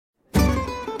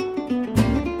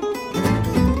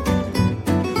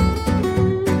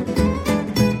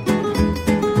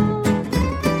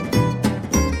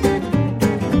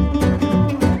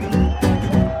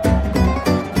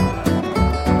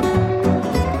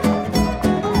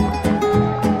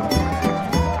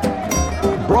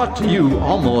brought to you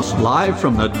almost live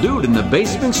from the Dude in the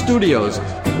Basement studios.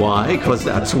 Why? Because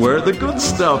that's where the good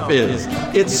stuff is.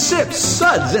 It's Sips,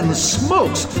 Suds, and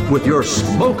Smokes with your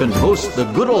smoking host, the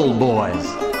good old boys.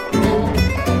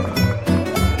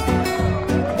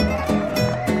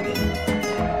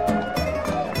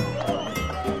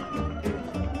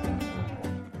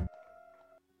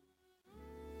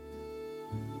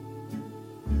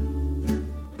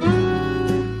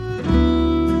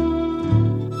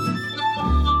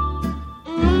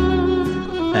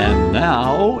 And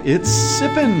now it's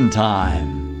sippin'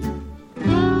 time.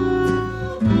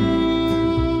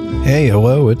 Hey,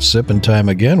 hello, it's sippin' time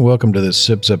again. Welcome to this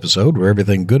Sips episode where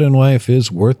everything good in life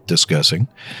is worth discussing.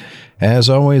 As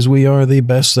always, we are the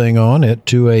best thing on at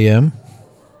 2 a.m.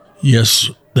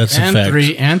 Yes, that's a fact.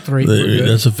 And three.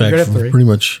 That's a fact. Pretty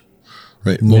much.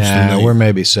 Right. Most of the night. We're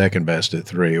maybe second best at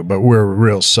 3, but we're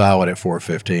real solid at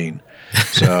 4:15.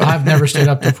 So I've never stayed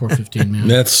up till 4:15, man.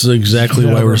 That's exactly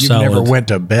why we're solid. You never went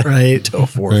to bed until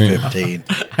 4:15.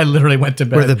 I literally went to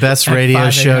bed. We're the best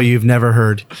radio show you've never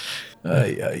heard.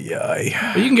 But you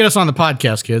can get us on the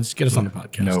podcast, kids. Get us on the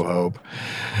podcast. No hope.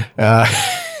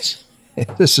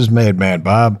 This is Made Man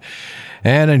Bob.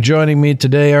 And joining me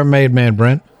today are Made Man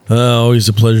Brent. Always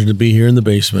a pleasure to be here in the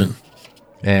basement.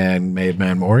 And Made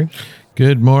Man Maury.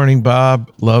 Good morning,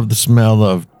 Bob. Love the smell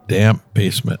of damp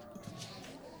basement.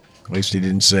 At least he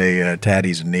didn't say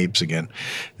tatties and neeps again.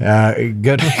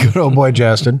 Good old boy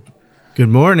Justin. Good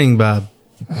morning, Bob.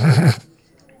 I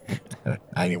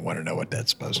didn't want to know what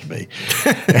that's supposed to be.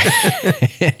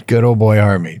 Good old boy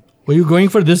Harmy. Were you going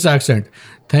for this accent?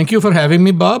 Thank you for having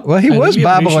me, Bob. Well, he I was really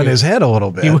bobbling his head a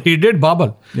little bit. He did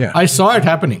bobble. Yeah. I saw it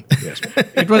happening. Yes.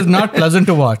 It was not pleasant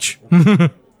to watch.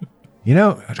 You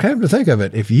know, kind of to think of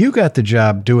it, if you got the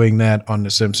job doing that on The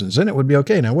Simpsons, then it would be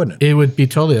okay now, wouldn't it? It would be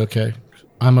totally okay.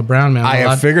 I'm a brown man. I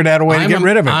have figured out a way to get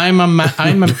rid of him. I'm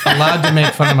allowed to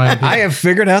make fun of my opinion. I have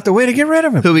figured out the way to get rid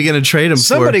of him. Who are we going to trade him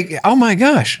for? Oh my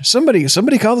gosh. Somebody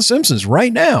call The Simpsons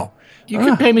right now. You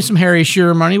can pay me some Harry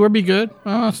Shearer money. We'll be good.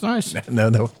 Oh, that's nice.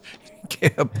 No. They'll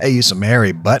pay you some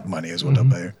Harry butt money is what they'll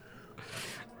pay you.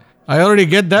 I already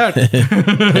get that.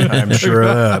 I'm sure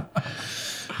of that.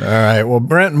 All right. Well,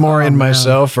 Brent, Maury, and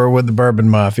myself are with the Bourbon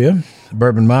Mafia. The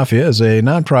Bourbon Mafia is a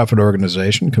nonprofit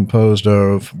organization composed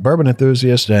of bourbon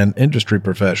enthusiasts and industry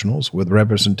professionals with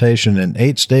representation in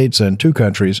 8 states and 2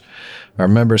 countries. Our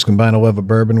members combine a love of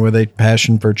bourbon with a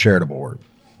passion for charitable work.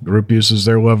 The group uses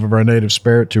their love of our native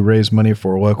spirit to raise money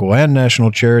for local and national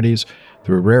charities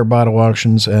through rare bottle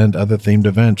auctions and other themed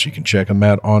events. You can check them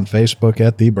out on Facebook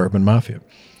at the Bourbon Mafia.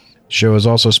 The show is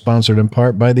also sponsored in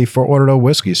part by the Fort Lauderdale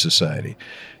Whiskey Society.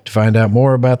 To find out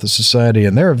more about the Society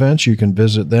and their events, you can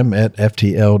visit them at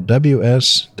ftlws.com.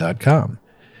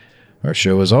 Our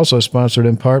show is also sponsored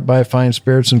in part by Fine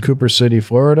Spirits in Cooper City,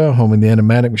 Florida, home of the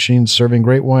Enigmatic Machines serving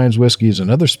great wines, whiskeys,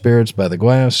 and other spirits by the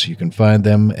glass. You can find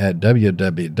them at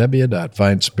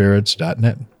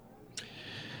www.finespirits.net.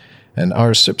 And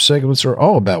our sip segments are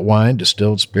all about wine,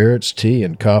 distilled spirits, tea,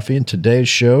 and coffee. And today's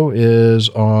show is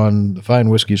on the fine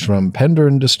whiskeys from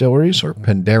Penderyn Distilleries, or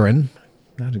Penderyn.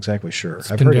 Not exactly sure.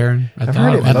 I've Penderyn. I've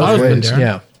heard it both ways.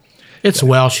 Yeah. It's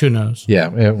Welsh. Who knows? Yeah.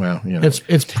 Well, you know.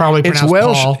 It's probably pronounced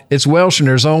Welsh. Paul. It's Welsh, and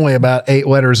there's only about 8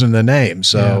 letters in the name.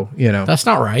 So, you know. That's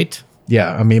not right.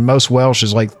 Yeah. I mean, most Welsh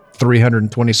is like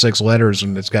 326 letters,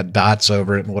 and it's got dots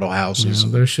over it and little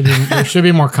houses. There should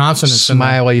be more consonants.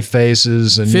 Smiley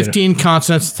faces and 15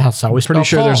 consonants. That's how we spell pretty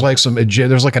sure Paul. there's like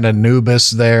there's like an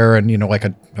Anubis there, and like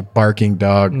a barking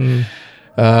dog.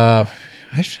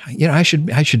 I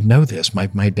should know this.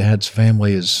 My dad's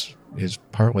family is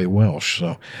partly Welsh,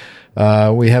 so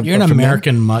we have. You're an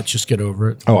American mutt. Just get over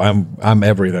it. Oh, I'm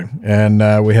everything,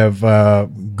 and we have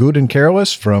Good and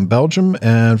Careless from Belgium,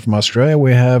 and from Australia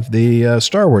we have the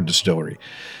Starward Distillery.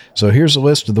 So here's a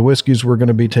list of the whiskeys we're going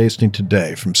to be tasting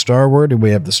today. From Starward, we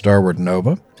have the Starward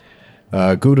Nova,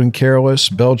 Good and Careless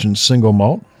Belgian Single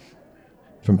Malt.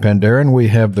 From Penderyn, we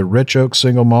have the Rich Oak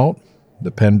Single Malt,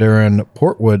 the Penderyn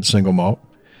Portwood Single Malt,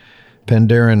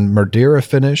 Penderyn Madeira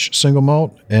Finish Single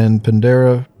Malt, and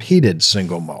Penderyn Peated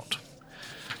Single Malt.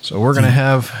 So we're going to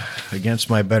have, against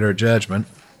my better judgment,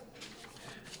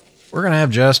 we're going to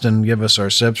have Justin give us our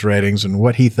sips ratings and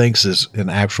what he thinks is an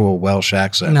actual Welsh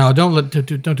accent. No, don't do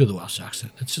the Welsh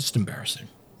accent. It's just embarrassing.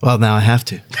 Well, now I have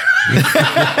to.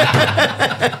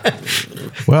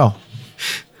 Well,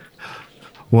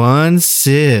 one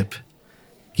sip.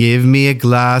 Give me a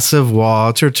glass of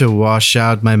water to wash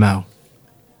out my mouth.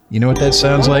 You know what that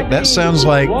sounds like? That sounds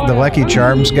like the Lucky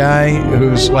Charms guy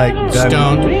who's like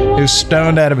who's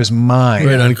stoned out of his mind.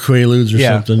 Right, on Quaaludes or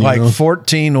something. Like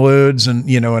 14 ludes and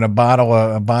and a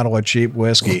bottle of cheap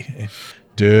whiskey.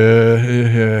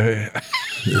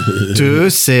 2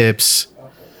 sips.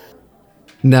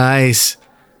 Nice.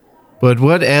 But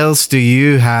what else do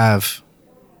you have?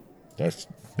 That's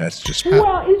just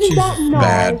Well, isn't that nice?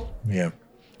 bad. Yeah.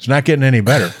 It's not getting any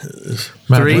better.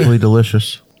 Magically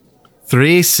delicious.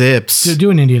 3 sips.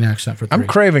 Do an Indian accent for 3. I'm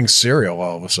craving cereal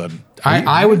all of a sudden.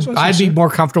 I'd be more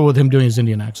comfortable with him doing his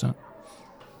Indian accent.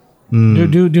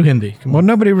 Do Hindi. Come on. Well,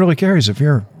 nobody really cares if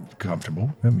you're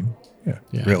comfortable. I mean, yeah.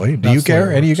 Really? Do you That's the way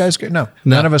care? it Any of you guys care? No,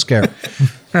 none of us care.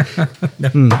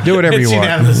 Do whatever you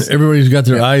want. Everybody's got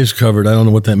their eyes covered. I don't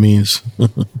know what that means.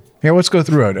 Here, let's go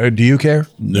through it. Do you care?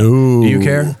 No. Do you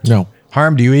care? No.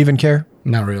 Harm, do you even care?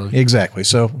 Not really. Exactly.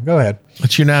 So go ahead.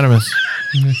 It's unanimous.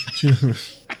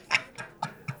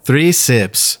 3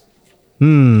 sips.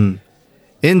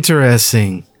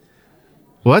 Interesting.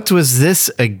 What was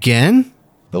this again?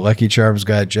 The Lucky Charms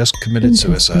guy just committed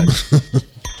suicide.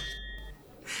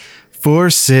 4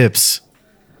 sips.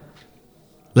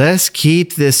 Let's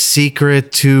keep this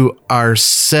secret to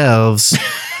ourselves.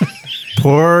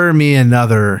 Pour me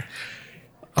another.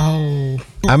 Oh.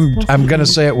 I'm gonna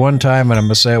say it one time, and I'm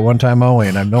gonna say it one time only,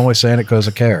 and I'm only saying it because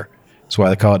I care. That's why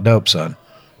they call it dope, son.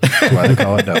 That's why they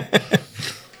call it dope.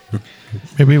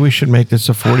 Maybe we should make this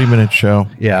a 40-minute show.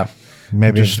 Yeah,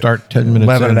 maybe Just start 10 minutes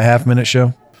 11 and a in. half minute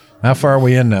show. How far are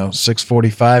we in now?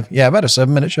 6:45. Yeah, about a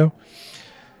 7-minute show.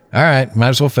 All right, might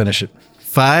as well finish it.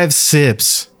 5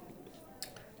 sips.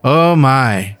 Oh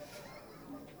my.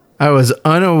 I was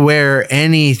unaware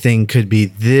anything could be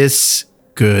this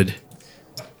good.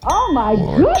 Oh my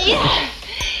goodness.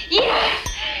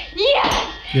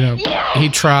 You know, he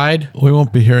tried. We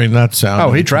won't be hearing that sound. Oh,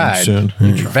 he anytime tried. soon.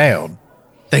 He failed.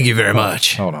 Thank you very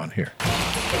much. Hold on here.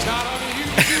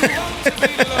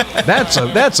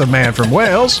 That's a man from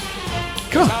Wales.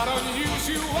 Come on.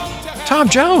 Tom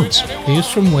Jones. He's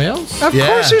from Wales. Of Yeah.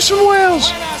 course he's from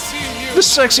Wales. The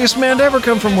sexiest man to ever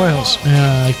come from Wales.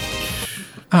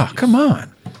 Oh, come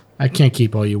on. I can't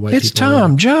keep all you white It's people.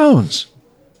 Tom Jones.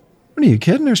 What are you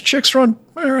kidding? There's chicks on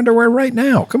their underwear right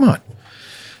now. Come on.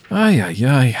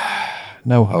 Ay.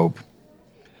 No hope.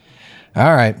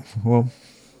 All right. Well,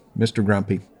 Mr.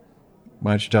 Grumpy,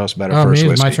 why don't you tell us about our Oh, first me?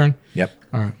 whiskey? My turn? Yep.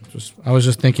 All right. I was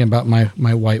just thinking about my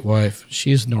white wife.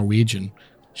 She's Norwegian.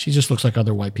 She just looks like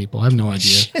other white people. I have no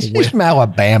idea. She's from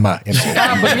Alabama.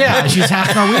 But yeah, she's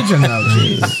half Norwegian though.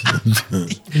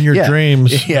 Jeez. In your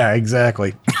dreams. Yeah,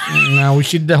 exactly. No, we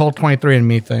should do the whole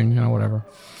 23andMe thing. Whatever.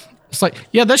 It's like,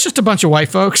 yeah, that's just a bunch of white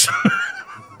folks.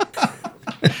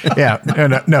 Yeah.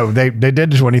 No, they did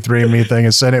the 23andMe thing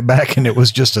and sent it back, and it was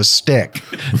just a stick.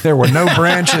 There were no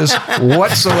branches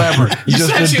whatsoever.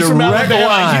 Just a direct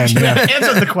line. Yeah.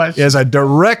 Answer the question. As a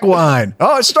direct line.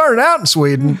 Oh, it started out in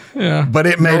Sweden, but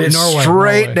it made it Norway.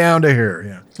 straight down to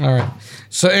here. Yeah. All right.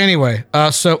 So anyway,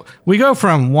 so we go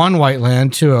from one white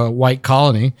land to a white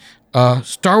colony,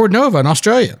 Starward Nova in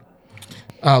Australia.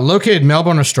 Located in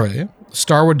Melbourne, Australia,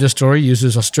 Starward Distillery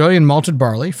uses Australian malted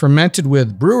barley fermented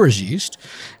with brewer's yeast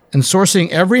and sourcing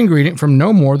every ingredient from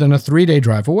no more than a 3-day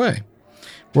drive away.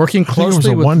 Working I think it was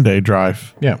closely a with one-day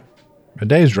drive. Yeah. A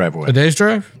day's drive away. a day's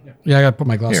drive. Yeah, I got to put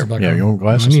my glasses Here, back yeah, on. you want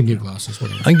glasses? I need new glasses.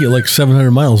 Whatever. I can get like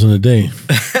 700 miles in a day.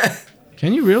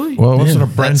 Can you really? Well, it wasn't a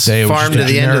Brent That's day. It was farm just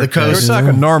to a the end of the generic coast. day. We're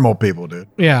talking normal people, dude.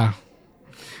 Yeah.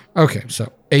 Okay,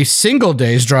 so a single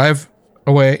day's drive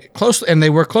away, closely, and they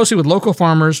work closely with local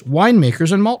farmers,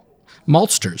 winemakers, and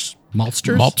maltsters.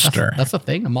 Maltsters? Maltster. That's a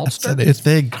thing, a maltster? It's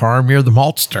big, Harm. You're the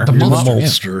maltster. The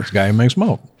maltster. This guy who makes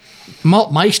malt.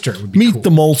 Maltmeister would be Meet cool. the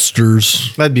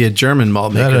maltsters. That'd be a German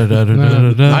malt maker.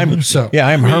 I'm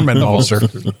I'm Herman Ulster.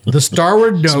 the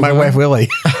Starward Nova. My wife Willie.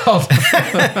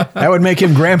 That would make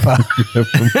him grandpa.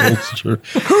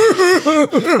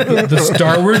 The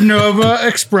Starward Nova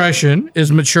expression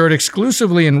is matured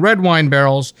exclusively in red wine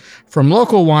barrels from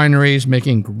local wineries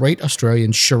making great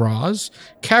Australian Shiraz,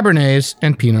 Cabernets,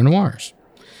 and Pinot Noirs.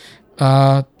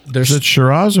 Is There's it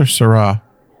Shiraz or Syrah?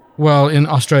 well, in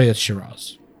Australia it's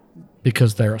Shiraz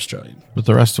because they're Australian. But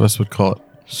the rest of us would call it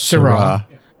Syrah.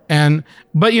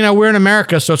 But we're in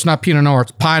America, so it's not Pinot Noir,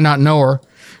 it's Pinot Noir.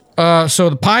 So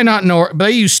the Pinot Noir, they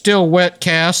use still wet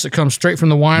casks that come straight from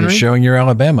the You're winery. showing your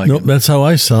Alabama. Nope, that's how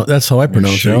I sound. That's how I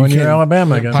pronounce it. Showing You your can't,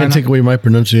 Alabama again. can't take away my Well,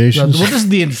 pronunciations. this is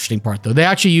the interesting part, though. They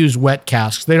actually use wet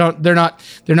casks. They're not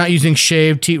using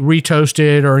shaved,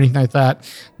 retoasted, or anything like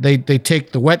that. They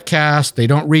take the wet cask. They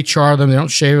don't rechar them. They don't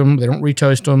shave them. They don't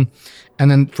retoast them. And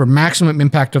then for maximum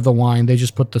impact of the wine, they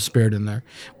just put the spirit in there,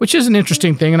 which is an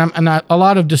interesting thing. And a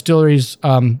lot of distilleries,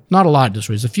 not a lot of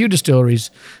distilleries, a few distilleries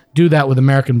do that with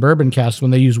American bourbon casks when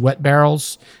they use wet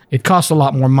barrels. It costs a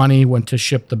lot more money when to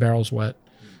ship the barrels wet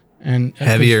and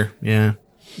Heavier, yeah.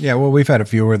 Yeah, well, we've had a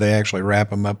few where they actually wrap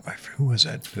them up. Who was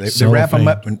that? They wrap them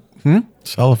up.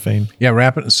 Cellophane. Yeah,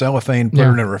 wrap it in cellophane, put it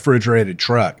in a refrigerated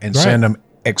truck, and send them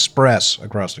express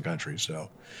across the country. So,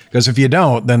 because if you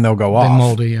don't, then they'll go off. They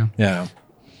moldy, yeah. Yeah.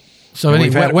 So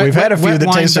We've had a few that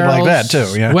wine tasted like that,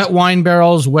 too, yeah. Wet wine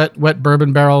barrels, wet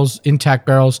bourbon barrels, intact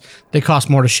barrels. They cost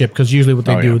more to ship because usually what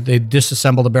they do, they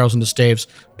disassemble the barrels into staves,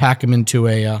 pack them into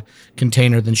a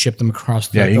container, then ship them across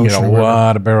the Yeah, you can get ocean a or wherever.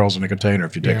 lot of barrels in a container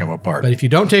if you take them apart. But if you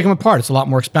don't take them apart, it's a lot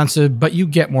more expensive, but you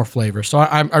get more flavor. So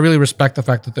I really respect the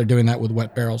fact that they're doing that with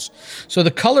wet barrels. So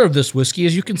the color of this whiskey,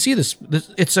 as you can see, this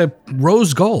it's a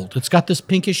rose gold. It's got this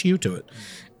pinkish hue to it.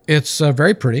 It's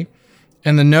very pretty.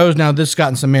 And the nose, now this has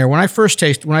gotten some air. When I first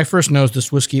nosed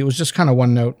this whiskey, it was just kind of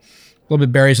one note, a little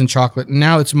bit berries and chocolate. And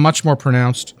now it's much more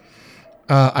pronounced.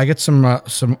 I get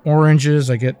some oranges,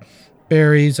 I get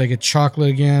berries, I get chocolate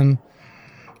again.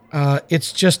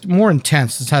 It's just more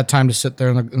intense. It's had time to sit there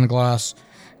in the glass.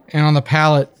 And on the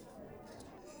palate,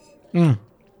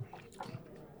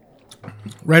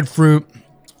 red fruit,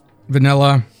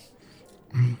 vanilla.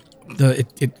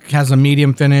 It has a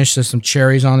medium finish. There's some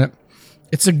cherries on it.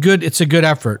 It's a good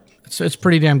effort. It's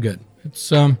pretty damn good.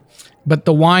 But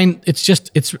the wine, I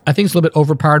think it's a little bit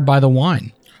overpowered by the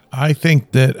wine. I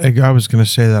think that I was going to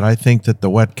say that I think that the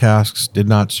wet casks did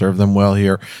not serve them well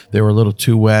here. They were a little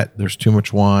too wet. There's too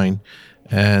much wine,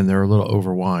 and they're a little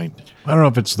overwined. I don't know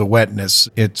if it's the wetness.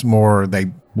 It's more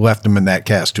they left them in that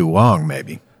cask too long,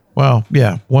 maybe. Well,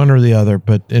 yeah, one or the other,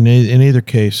 but in either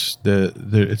case,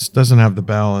 it doesn't have the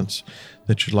balance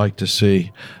that you'd like to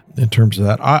see in terms of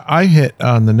that. I hit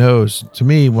on the nose. To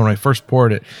me, when I first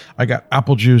poured it, I got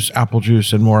apple juice,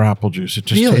 and more apple juice. It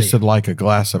just tasted like a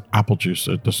glass of apple juice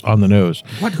on the nose.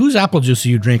 Whose apple juice are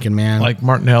you drinking, man? Like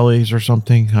Martinelli's or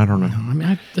something. I don't know. I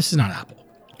mean, this is not apple.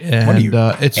 And What are you,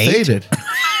 it's 8? faded.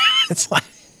 It's like,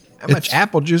 how much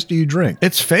apple juice do you drink?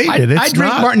 It's faded. I It's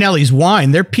drink not. Martinelli's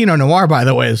wine. Their Pinot Noir, by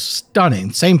the way, is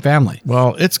stunning. Same family.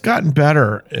 Well, it's gotten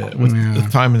better with the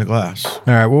time in the glass. All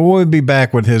right, well, we'll be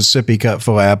back with his sippy cup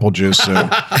full of apple juice soon.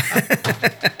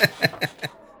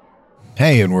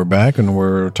 Hey, and we're back, and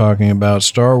we're talking about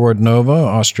Starward Nova,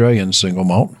 Australian single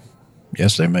malt.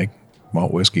 Yes, they make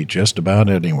malt whiskey just about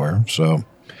anywhere. So,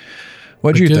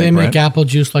 what do you think, Do they make Brent? apple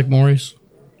juice like Maury's?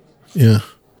 Yeah.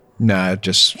 Nah, it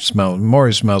just smells.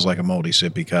 Maury smells like a moldy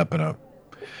sippy cup and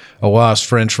a lost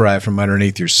French fry from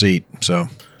underneath your seat. So,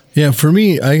 Yeah, for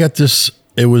me, I got this.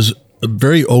 It was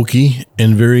very oaky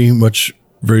and very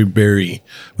berry.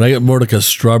 But I got more like a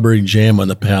strawberry jam on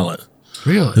the palate.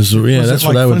 Really? That's Like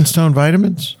what I would. Flintstone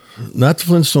vitamins? Not the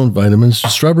Flintstone vitamins,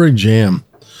 strawberry jam.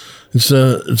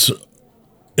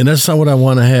 And that's not what I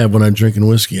want to have when I'm drinking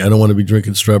whiskey. I don't want to be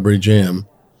drinking strawberry jam.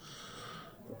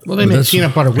 Well, they make that's-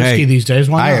 peanut butter whiskey Hey, these days.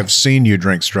 Why not? I have seen you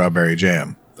drink strawberry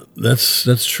jam.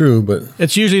 That's true, but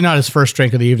It's usually not his first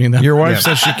drink of the evening, though. Your wife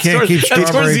says she can't keep That's towards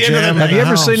strawberry the end of the jam. night. Have you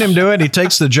ever seen him do it? He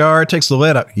takes the jar, takes the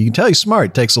lid off. You can tell he's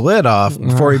smart. He takes the lid off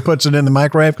before he puts it in the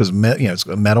microwave because it's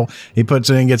metal. He puts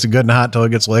it in, gets it good and hot till it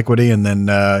gets liquidy, and then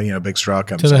big straw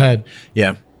comes To the in. head.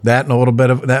 Yeah, that and a little bit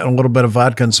of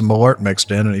vodka and some Malort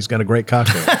mixed in, and he's got a great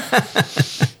cocktail.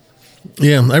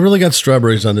 yeah, I really got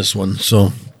strawberries on this one.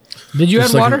 So Did you add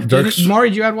Just like water? dark- Maury,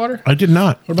 did you add water? I did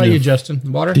not. What about you, Justin?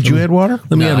 Water? Did you add water?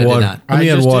 let me No, I add did water. not. Let me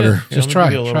I add just water. did. Just try.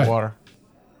 Try. water.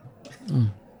 Let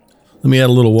me add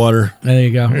a little water. There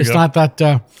you go. It's not that.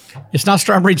 It's not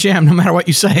strawberry jam. No matter what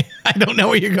you say, I don't know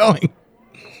where you're going.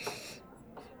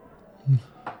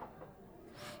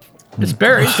 It's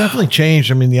berries. It's definitely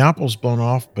changed. I mean, the apple's blown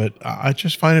off, but I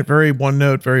just find it very one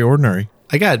note, very ordinary.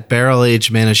 I got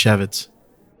barrel-aged Manischewitz.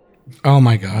 Oh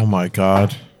my Oh god. my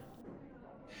God.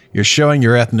 You're showing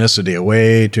your ethnicity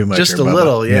way too much. Just here, a Bubba.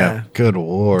 little, yeah. Good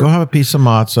lord. Go have a piece of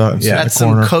matzah and sit in That's the some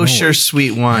corner. kosher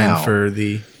sweet wine Wow. for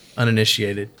the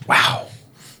uninitiated. Wow.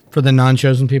 For the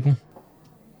non-chosen people.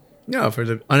 No, for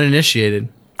the uninitiated.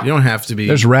 You don't have to be.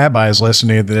 There's rabbis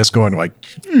listening to this going like,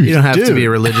 you don't have to dude. be a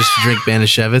religious to drink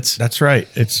Manischewitz. That's right.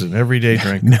 It's an everyday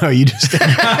drink. no, you just you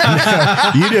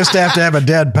just have to have a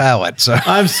dead palate. So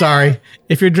I'm sorry.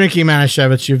 If you're drinking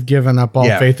Manischewitz, you've given up all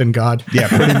Yeah. faith in God. yeah,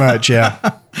 pretty much. Yeah,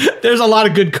 There's a lot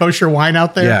of good kosher wine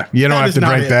out there. yeah. You don't That have is to not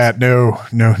drink it. that.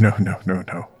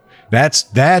 No.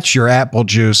 That's your apple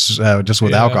juice just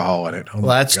with alcohol in it. Oh Well,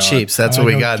 my that's God. cheap. So that's what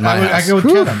we got in my I house. go with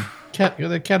Kedem. You're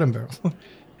the Kedem barrel.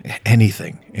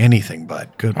 Anything,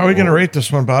 but good. How are we going to lord. rate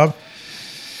this one, Bob?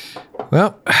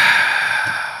 Well,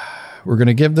 we're going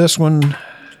to give this one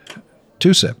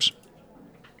 2 sips.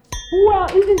 Well,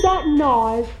 isn't that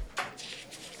nice?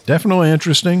 Definitely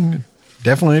interesting.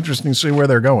 Definitely interesting to see where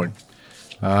they're going.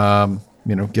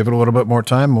 Give it a little bit more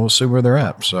time, and we'll see where they're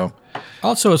at. So,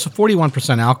 Also, it's a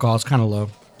 41% alcohol. It's kind of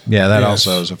low. Yeah, that Yes.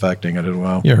 also is affecting it as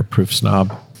well. You're a proof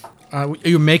snob.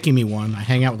 You're making me one. I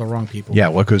hang out with the wrong people. Yeah,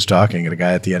 look who's talking. The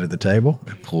guy at the end of the table.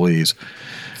 Please.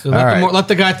 So let, All right. let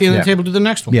the guy at the end of Yeah. the table do the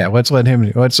next one. Yeah, let's let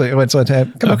him. Let's let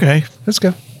him. Come on. Okay, Let's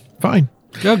go. fine.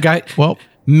 Go, guy. Well,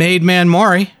 Made Man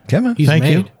Maury. Come on. He's thank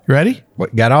made. you. You ready?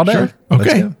 What, got all day? Sure. Let's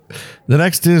Okay. go. The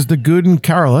next is the Guden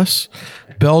Carolus,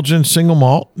 Belgian single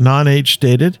malt, non-age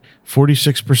stated,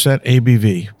 46%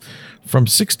 ABV. From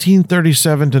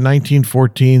 1637 to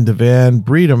 1914, the Van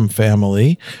Breedem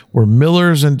family were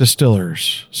millers and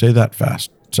distillers. Say that fast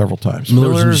several times.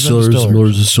 Millers and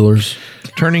Distillers.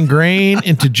 Turning grain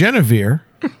into Genevieve,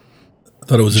 I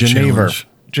thought it was a Geneva. challenge.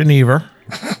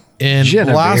 in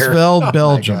Genevieve. Blasveld,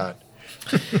 Belgium. God.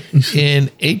 In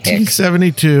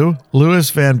 1872, Louis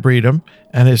Van Breedem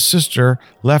and his sister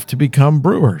left to become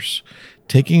brewers,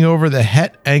 taking over the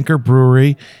Het Anchor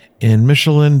Brewery in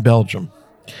Michelin, Belgium.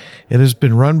 It has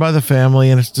been run by the family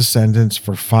and its descendants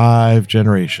for 5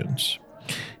 generations.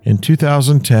 In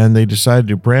 2010, they decided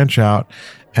to branch out,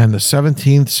 and the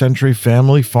 17th century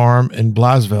family farm in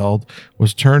Blasveld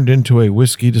was turned into a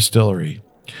whiskey distillery.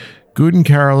 Guden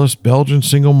Carolus Belgian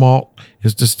single malt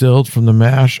is distilled from the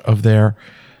mash of their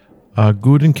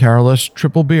Guden Carolus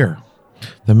triple beer.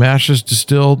 The mash is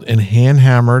distilled in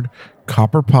hand-hammered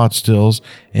copper pot stills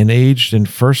and aged in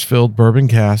first-filled bourbon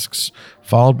casks,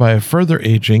 followed by a further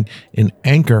aging in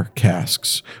anchor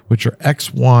casks, which are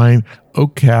ex-wine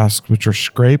oak casks which are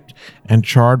scraped and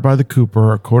charred by the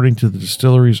cooper according to the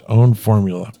distillery's own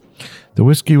formula. The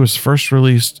whiskey was first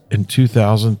released in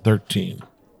 2013.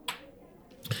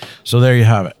 So there you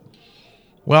have it.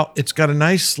 Well, it's got a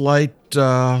nice light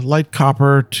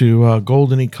copper to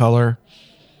goldeny color.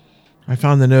 I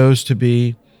found the nose to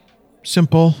be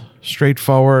simple,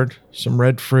 straightforward, some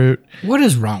red fruit. What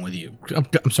is wrong with you?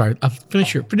 I'm sorry.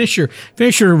 Finish your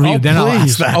review. Then I'll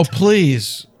ask that. Oh,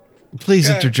 please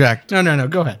interject. No.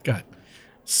 Go ahead.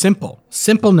 Simple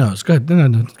nose. Go ahead. No.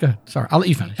 Go ahead. Sorry, I'll let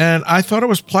you finish. And I thought it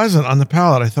was pleasant on the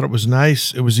palate. I thought it was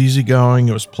nice. It was easygoing.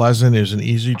 It was pleasant. It was an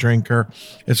easy drinker.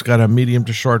 It's got a medium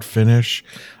to short finish.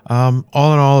 All in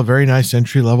all, a very nice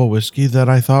entry-level whiskey that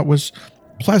I thought was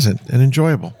pleasant and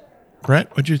enjoyable. Brett,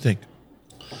 what'd you think?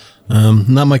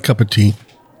 Not my cup of tea.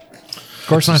 Of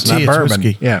course, It's it's not not tea, it's bourbon.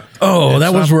 whiskey. Yeah. Oh,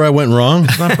 that was where I went wrong.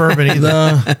 It's not bourbon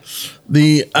either.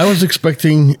 I was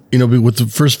expecting, with the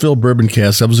first fill bourbon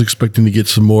cask, I was expecting to get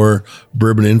some more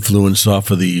bourbon influence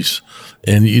off of these,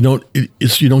 and you don't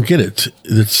get it.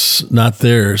 It's not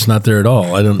there. It's not there at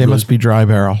all. I don't. They must be dry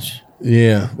barrels.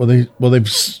 Yeah. What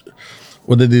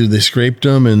they do? They scraped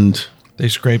them and They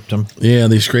scraped them.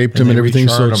 they scraped them they and everything.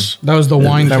 So recharred it's That was the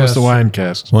wine. That was test. the wine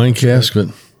cast. wine cask, but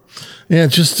yeah,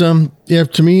 just to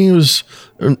me it was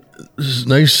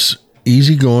nice,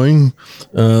 easy going,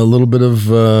 a little bit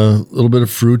of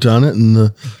fruit on it and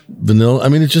the vanilla. I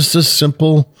mean, it's just a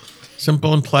simple,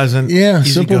 Simple and pleasant. simple,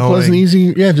 easygoing. pleasant,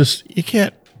 easy. Yeah, just You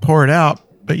can't pour it out,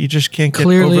 but you just can't get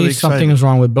Clearly, overly something excited. is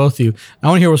wrong with both of you. I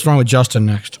want to hear what's wrong with Justin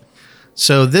next.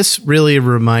 So this really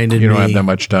reminded You don't have me that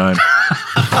much time.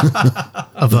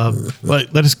 of a.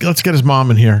 Let's get his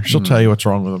mom in here. She'll tell you what's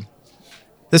wrong with him.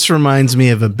 This reminds me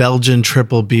of a Belgian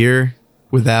triple beer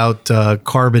without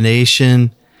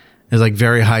carbonation. It's like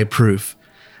very high proof.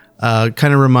 Kind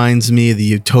of reminds me of the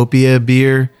Utopia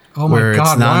beer. Oh my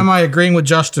God! Why am I agreeing with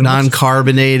Justin?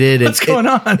 Non-carbonated. What's going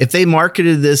on? If they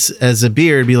marketed this as a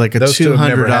beer, it'd be like a Those two have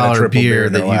never had a $200 triple beer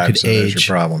in that their you lives, could so there's age.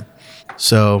 your problem.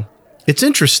 So it's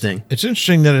interesting. It's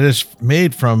interesting that it is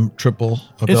made from triple.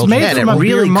 It's made and from it a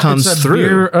really beer, comes it's a through.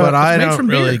 beer, but I it's made don't from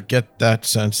really beer. get that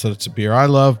sense that it's a beer. I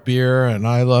love beer and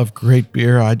I love great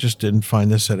beer. I just didn't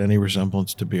find this had any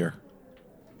resemblance to beer.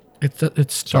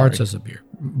 It starts as a beer.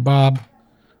 Bob,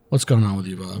 what's going on with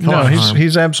you, Bob? No,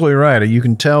 he's absolutely right. You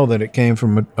can tell that it came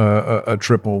from a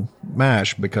triple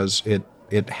mash because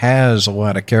it has a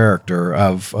lot of character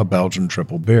of a Belgian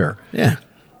triple beer. Yeah.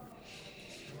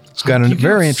 It's got a You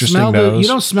very don't interesting smell nose. You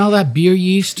don't smell that beer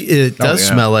yeast. It does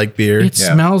yeah. smell like beer. It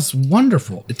Yeah. smells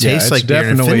wonderful. It tastes it's like beer and it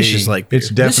definitely- finishes like beer. it's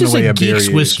definitely This is a beer geeks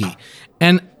used. whiskey.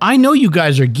 And I know you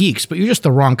guys are geeks, but you're just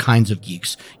the wrong kinds of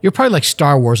geeks. You're probably like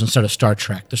Star Wars instead of Star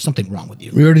Trek. There's something wrong with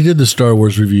you. we already did the Star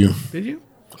Wars review. Did you?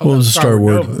 What was the Star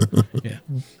Wars? Yeah.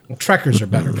 Well, Trekkers are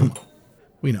better. Come on.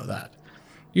 We know that.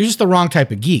 You're just the wrong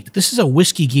type of geek. This is a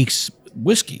whiskey geek's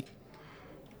whiskey.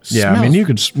 Yeah, I mean, you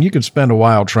could spend a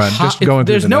while trying just going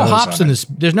through There's the no nose hops on in it. this.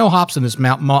 There's no hops in this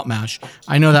malt mash.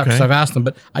 I know that because Okay. I've asked them,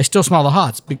 but I still smell the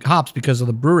hops because of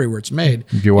the brewery where it's made.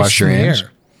 Did you wash It's your in the hands?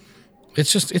 air.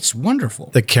 It's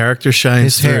wonderful. The character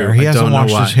shines His hair. through. He I hasn't don't know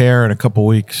washed why. his hair in a couple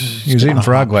weeks. He was eating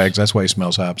frog legs. That's why he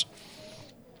smells hops.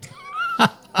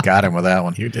 Got him with that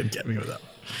one. You did get me with that.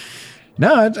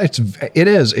 No, it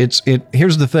is.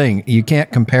 Here's the thing: you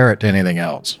can't compare it to anything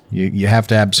else. You have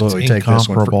to absolutely take this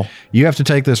one. You have to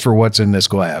take this for what's in this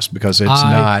glass because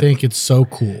I think it's so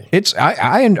cool.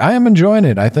 I am enjoying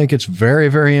it. I think it's very,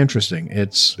 very interesting.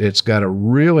 It's got a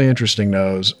really interesting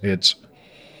nose.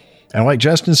 And like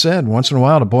Justin said, once in a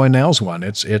while the boy nails one.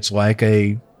 It's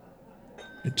a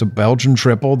Belgian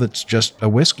triple that's just a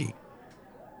whiskey.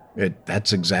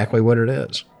 That's exactly what it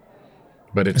is.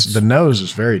 But the nose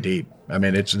is very deep. I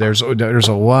mean, there's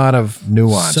a lot of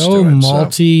nuance. So to it,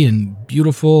 malty and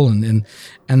beautiful, and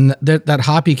that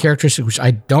hoppy characteristic, which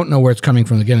I don't know where it's coming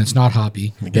from. Again, it's not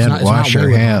hoppy. Again, wash your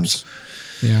hands.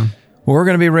 Yeah. Well, we're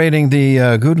going to be rating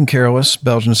the Good and Careless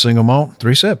Belgian Single Malt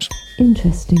 3 sips.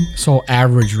 Interesting. This whole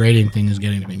average rating thing is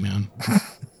getting to me, man.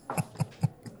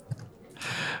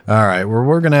 All right. Well,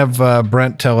 we're going to have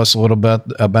Brent tell us a little bit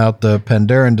about the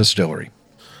Penderyn Distillery.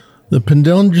 The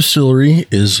Penderyn Distillery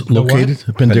is located.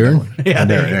 Penderyn. Yeah,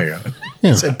 there you go.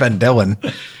 Yeah. Said Penderyn.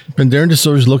 Penderyn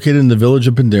Distillery is located in the village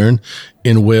of Penderyn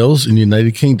in Wales, in the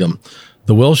United Kingdom.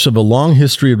 The Welsh have a long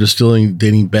history of distilling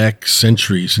dating back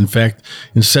centuries. In fact,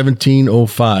 in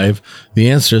 1705, the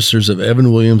ancestors of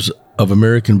Evan Williams of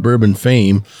American bourbon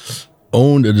fame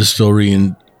owned a distillery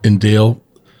in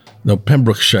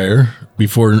Pembrokeshire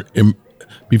before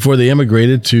they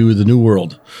emigrated to the New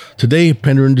World. Today,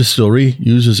 Penderyn Distillery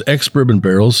uses ex-bourbon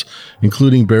barrels,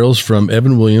 including barrels from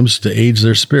Evan Williams, to age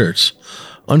their spirits.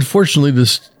 Unfortunately,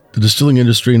 the distilling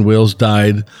industry in Wales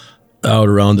died out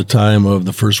around the time of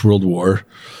the First World War.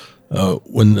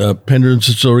 When Penderyn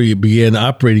Distillery began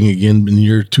operating again in the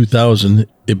year 2000,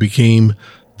 it became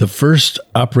the first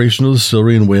operational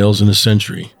distillery in Wales in a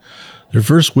century. Their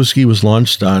first whiskey was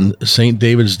launched on St.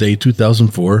 David's Day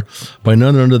 2004 by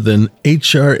none other than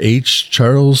HRH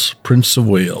Charles, Prince of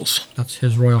Wales. That's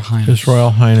His Royal Highness. His Royal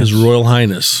Highness. His Royal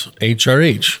Highness,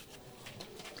 HRH.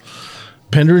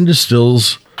 Penderyn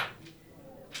distills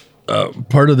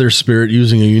part of their spirit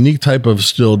using a unique type of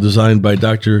still designed by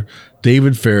Dr.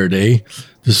 David Faraday,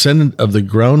 descendant of the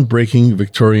groundbreaking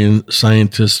Victorian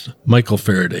scientist Michael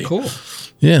Faraday. Cool.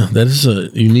 Yeah, that is a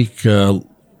unique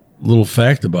little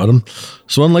fact about him.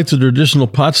 So unlike the traditional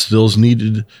pot stills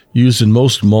used in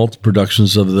most malt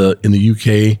productions in the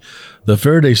UK, the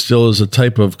Faraday still is a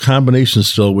type of combination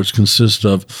still which consists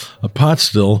of a pot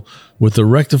still with a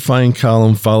rectifying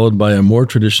column followed by a more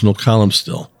traditional column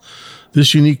still.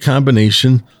 This unique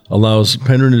combination allows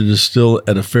Penderyn to distill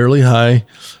at a fairly high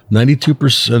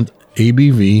 92%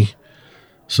 ABV.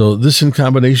 So this, in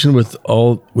combination with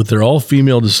their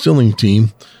all-female distilling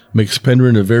team, makes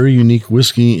Penderyn a very unique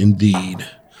whiskey indeed.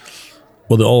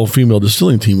 Well, the all-female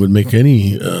distilling team would make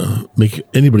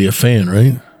anybody a fan,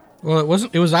 right? Well, it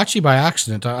wasn't. It was actually by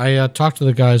accident. I talked to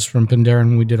the guys from Penderyn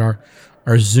when we did our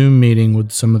Zoom meeting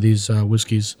with some of these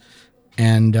whiskeys,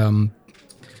 and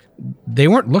they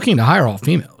weren't looking to hire all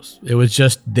females. It was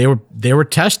just they were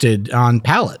tested on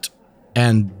palate,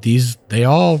 and they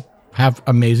all have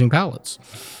amazing palates.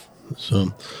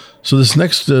 So this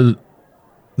next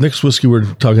whiskey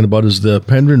we're talking about is the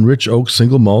Penderyn Rich Oak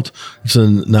Single Malt. It's a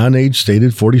non-age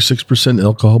stated 46%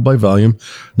 alcohol by volume,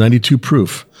 92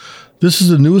 proof. This is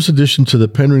the newest addition to the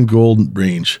Penderyn Gold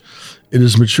range. It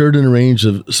is matured in a range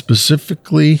of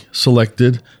specifically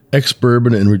selected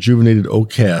ex-bourbon and rejuvenated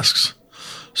oak casks.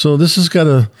 So this has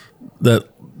got that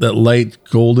light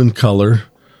golden color,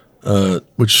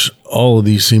 which all of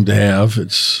these seem to have.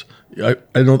 I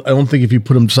don't think if you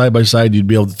put them side by side you'd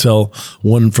be able to tell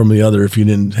one from the other if you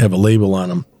didn't have a label on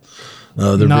them.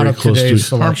 They're not very close to.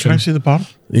 selection. Can I see the bottle?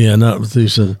 Yeah, not with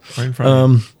these. Right in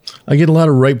front of I get a lot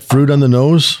of ripe fruit on the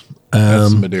nose.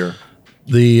 That's Madeira.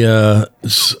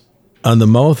 On the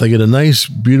mouth, I get a nice,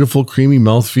 beautiful, creamy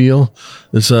mouthfeel.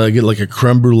 I get like a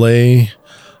creme brulee,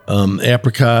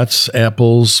 apricots,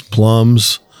 apples,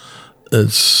 plums.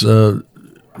 It's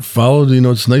followed.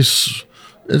 It's nice.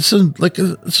 It's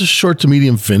a short to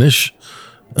medium finish.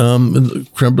 Creme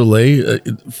brulee.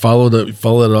 Follow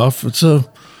that off. It's a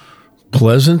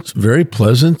very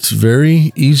pleasant,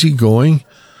 very easygoing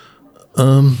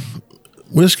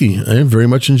whiskey. I very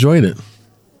much enjoyed it.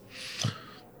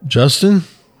 Justin?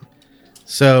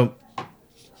 So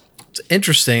it's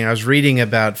interesting. I was reading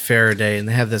about Faraday, and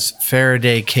they have this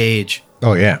Faraday cage.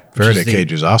 Oh, yeah. Faraday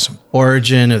cage is awesome.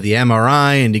 Origin of the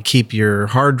MRI and to keep your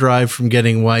hard drive from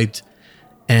getting wiped.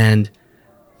 And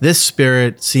this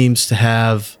spirit seems to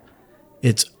have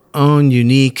its own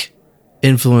unique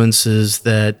influences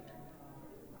that,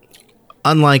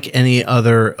 unlike any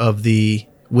other of the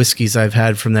whiskeys I've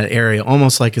had from that area,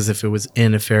 almost like as if it was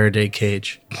in a Faraday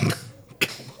cage.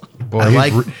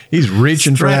 Boy, he's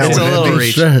reaching for that It's one. a little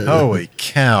reach. Holy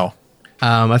cow.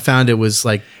 I found it was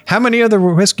like, How many other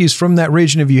whiskeys from that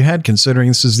region have you had, considering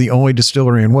this is the only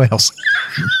distillery in Wales?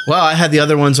 well, I had the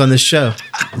other ones on this show.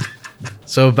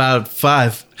 So about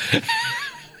 5.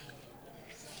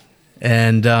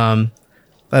 And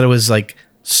thought it was like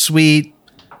sweet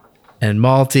and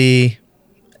malty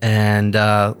and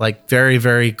like very,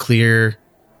 very clear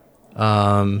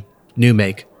new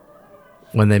make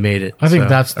when they made it. I think So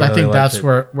that's really liked that's it.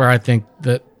 where I think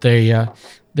that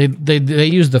they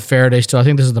use the Faraday still. I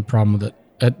think this is the problem with it.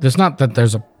 It's not that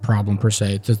there's a problem per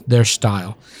se. It's just their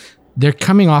style. They're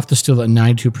coming off the still at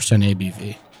 92%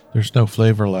 ABV. There's no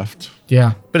flavor left.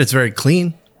 Yeah. But it's very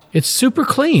clean. It's super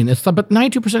clean. But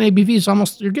 92% ABV is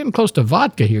almost, you're getting close to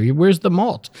vodka here. Where's the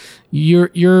malt? There's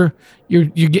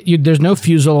no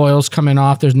fusel oils coming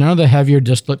off. There's none of the heavier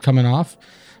distillate coming off.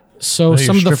 So No,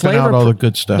 some of you're the stripping flavor, out all the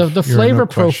good stuff. The You're flavor no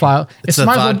question. profile. It's a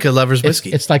might as well- vodka lover's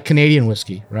whiskey. It's like Canadian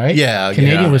whiskey, right? Yeah,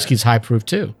 Canadian yeah. whiskey's high proof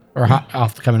too, or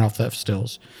coming off the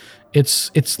stills.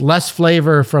 It's less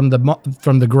flavor from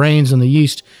the grains and the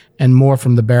yeast and more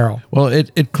from the barrel. Well,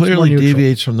 it clearly neutral.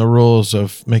 deviates from the rules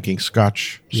of making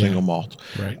Scotch single malt.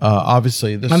 Right.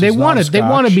 Obviously, this And is not a they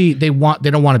want to Scotch. be, they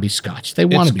don't want to be Scotch. They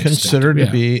want It's to be considered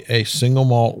distinctive. to Yeah. be a single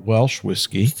malt Welsh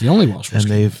whiskey. the only Welsh And whiskey.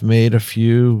 they've made a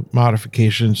few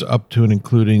modifications up to and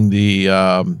including the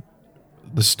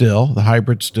still, the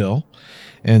hybrid still,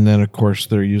 and then of course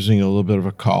they're using a little bit of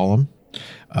a column.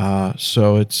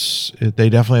 So they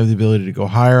definitely have the ability to go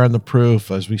higher on the proof,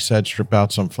 as we said, strip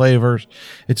out some flavors.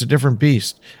 It's a different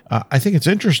beast. I think it's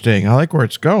interesting. I like where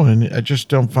it's going. I just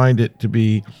don't find it to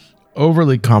be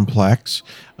overly complex.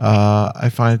 I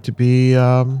find it to be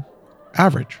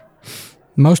average.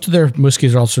 Most of their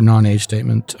whiskeys are also non-age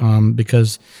statement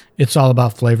because it's all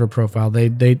about flavor profile.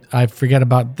 I forget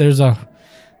about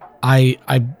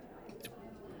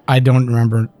I don't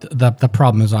remember the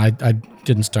problem is I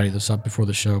didn't study this up before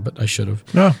the show, but I should have.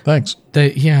 No, thanks.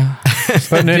 Did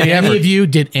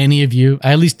any of you?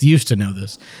 I at least used to know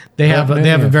this. They have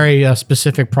a very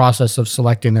specific process of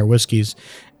selecting their whiskeys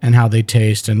and how they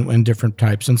taste and different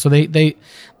types, and so they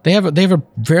have a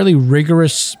fairly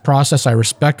rigorous process. I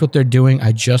respect what they're doing.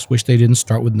 I just wish they didn't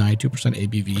start with 92%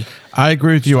 ABV. I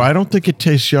agree with you. I don't think it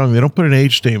tastes young. They don't put an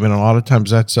age statement. A lot of times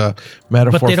that's a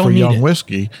metaphor they don't for need young it.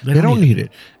 whiskey. They don't need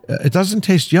it. It doesn't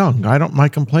taste young. My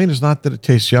complaint is not that it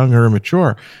tastes young or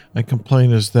immature. My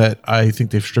complaint is that I think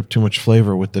they've stripped too much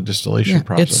flavor with the distillation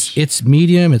process. It's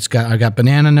medium. I got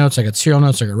banana notes. I got cereal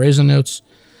notes. I got raisin notes.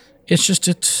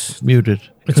 It's muted.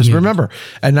 Because muted. remember,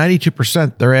 at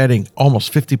 92%, they're adding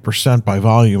almost 50% by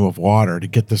volume of water to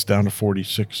get this down to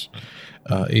 46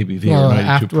 ABV or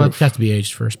 92 it proof. has to be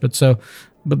aged first. But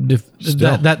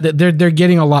they're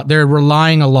getting a lot. They're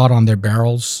relying a lot on their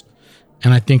barrels,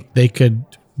 and I think they could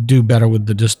do better with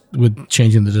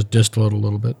changing the distillate a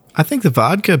little bit. I think the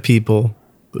vodka people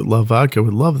that love vodka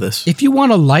would love this. If you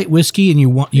want a light whiskey and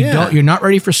you're not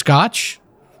ready for Scotch,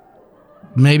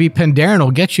 maybe Penderyn will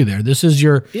get you there. This is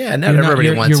your not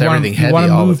everybody wants everything heavy You want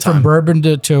to all the move from time. bourbon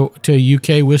to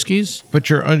UK whiskeys. But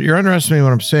you're underestimating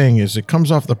what I'm saying is it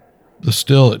comes off the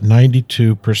still at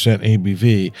 92%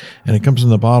 ABV, and it comes in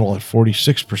the bottle at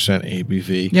 46%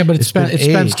 ABV. Yeah, but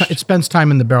it spends time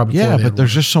in the barrel before. Yeah, they but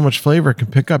there's just so much flavor it can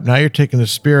pick up. Now you're taking the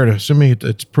spirit, assuming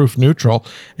it's proof neutral,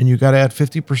 and you got to add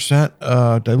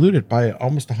 50% diluted by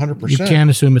almost 100%. You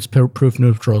can't assume it's proof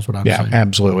neutral. Is what I'm Yeah, saying.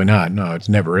 absolutely not. No, it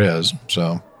never is.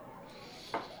 So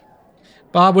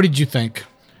Bob, what did you think?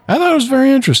 I thought it was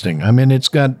very interesting. I mean, it's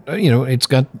got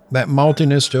that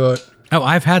maltiness to it. Oh,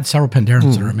 I've had several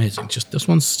Penderyns that are amazing. Just this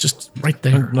one's just right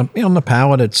there. On the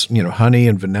palate, it's honey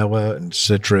and vanilla and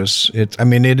citrus. It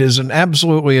is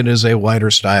a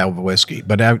lighter style of whiskey,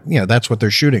 but that's what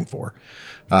they're shooting for.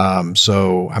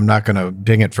 So I'm not going to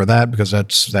ding it for that because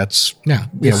that's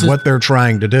what they're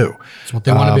trying to do. It's what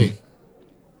they want to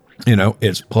be.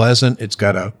 It's pleasant. It's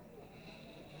got a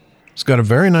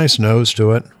very nice nose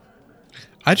to it.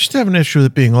 I just have an issue with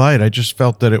it being light. I just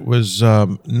felt that it was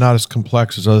not as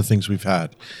complex as other things we've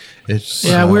had. It's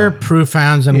We're proof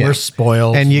fans and we're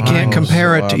spoiled. And you can't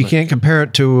compare it. You can't compare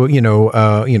it to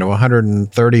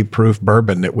 130 proof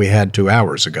bourbon that we had 2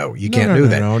 hours ago. You can't do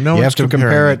that. No you one's have to compare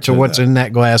comparing it to what's in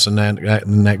that glass and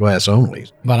in that glass only.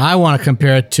 But I want to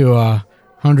compare it to a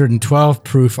 112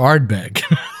 proof Ardbeg.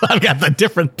 I've got the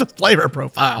different flavor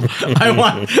profile. I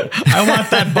want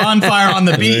that bonfire on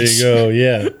the beach. There you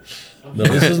go. Yeah. No,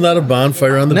 this is not a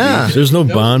bonfire on the beach. There's no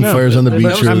bonfires on the beach.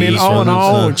 But, all in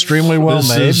all, extremely well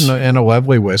made and a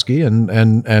lovely whiskey and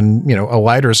a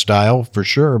lighter style for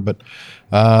sure, but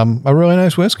a really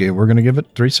nice whiskey. We're going to give it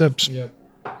 3 sips. Yep.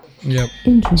 Yep.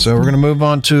 Interesting. So we're going to move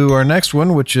on to our next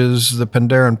one, which is the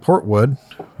Penderyn Portwood,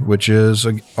 which is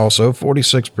also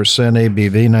 46%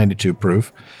 ABV, 92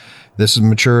 proof. This is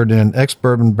matured in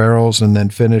ex-bourbon barrels and then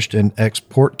finished in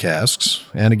ex-port casks.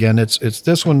 And again, it's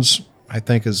this one's, I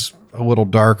think, is a little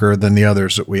darker than the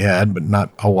others that we had, but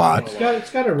not a lot.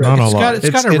 It's got a red. Not a It's lot. got, it's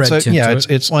got a red tint to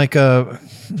it. It's like a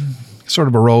sort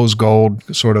of a rose gold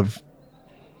sort of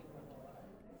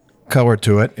color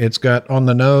to it. It's got on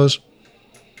the nose.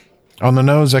 On the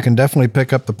nose, I can definitely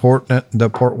pick up the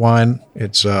port wine.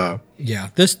 It's Yeah,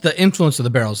 the influence of the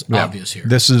barrel is obvious here.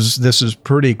 This is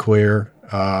pretty clear,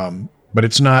 but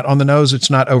it's not on the nose. It's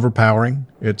not overpowering.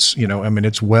 It's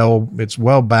it's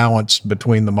well balanced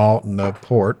between the malt and the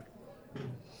port.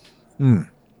 And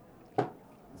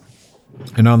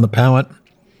on the palate,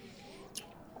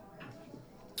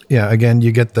 yeah, again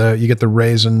you get the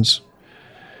raisins.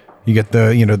 You get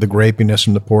the the grapiness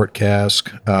from the port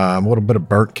cask, a little bit of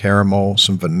burnt caramel,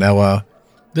 some vanilla,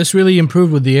 This really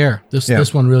improved with the air.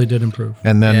 This one really did improve.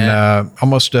 and then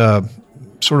almost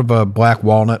sort of a black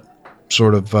walnut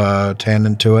sort of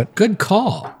tannin to it. Good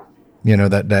call.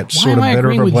 That Why sort am of I bitter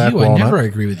agreeing of a with black you? walnut. I never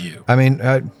agree with you. I mean,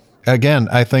 again,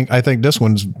 I think this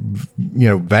one's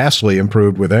vastly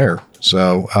improved with air.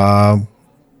 So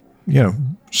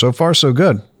so far so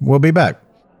good. We'll be back.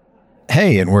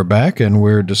 Hey, and we're back, and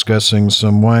we're discussing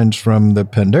some wines from the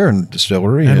Penderyn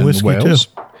Distillery And in whiskey Wales.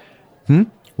 too.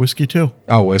 Whiskey too.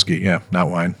 Oh, whiskey, yeah, not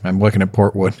wine. I'm looking at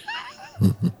Portwood.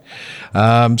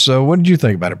 So what did you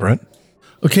think about it, Brent?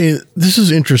 Okay, this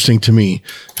is interesting to me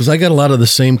because I got a lot of the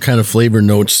same kind of flavor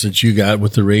notes that you got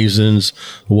with the raisins,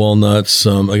 the walnuts.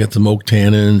 I got the oak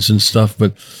tannins and stuff.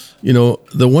 But,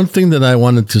 the one thing that I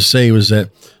wanted to say was that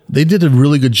they did a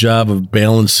really good job of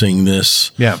balancing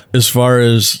this. Yeah. As far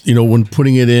as, when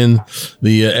putting it in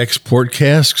the export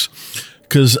casks,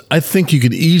 because I think you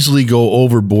could easily go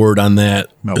overboard on that.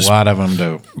 A lot of them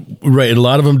do. Right. A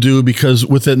lot of them do because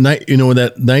with that, that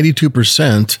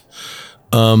 92%,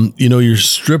 you're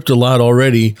stripped a lot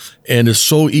already, and it's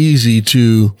so easy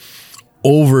to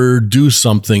overdo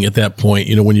something at that point,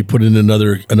 when you put in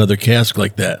another cask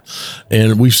like that.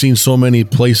 And we've seen so many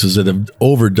places that have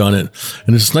overdone it.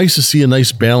 And it's nice to see a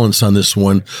nice balance on this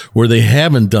one where they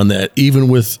haven't done that, even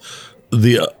with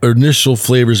the initial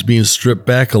flavors being stripped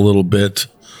back a little bit.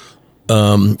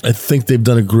 I think they've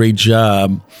done a great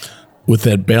job with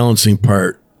that balancing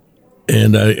part.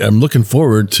 And I'm looking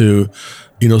forward to,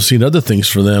 seeing other things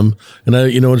for them. And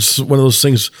it's one of those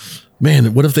things,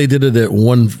 man, what if they did it at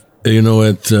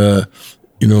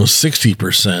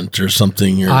 60% or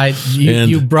something?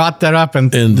 You brought that up,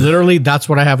 and literally that's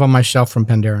what I have on my shelf from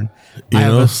Penderyn.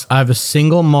 I have a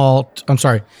single malt. I'm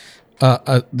sorry,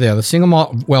 the single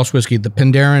malt Welsh whiskey, the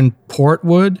Penderyn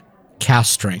Portwood,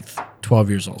 cask strength, 12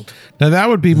 years old. Now that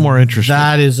would be more interesting.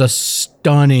 That is a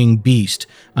stunning beast.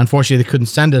 Unfortunately, they couldn't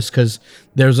send us because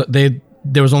there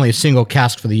was only a single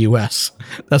cask for the U.S.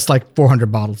 That's like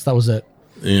 400 bottles. That was it.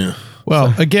 Yeah.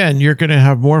 Well, again, you're going to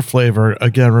have more flavor.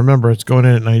 Again, remember, it's going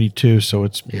in at 92, so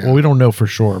well, we don't know for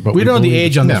sure, but We don't know the believe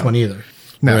age on this one either.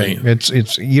 No, Right.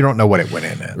 it's you don't know what it went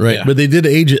in at. Right. But they did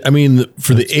age it. I mean,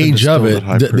 for the age of it,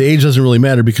 the age doesn't really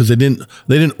matter because they didn't,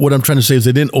 what I'm trying to say is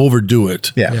they didn't overdo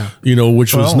it. Yeah.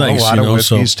 Which was nice. A lot of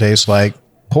whiskeys taste like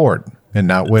port and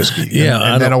not whiskey.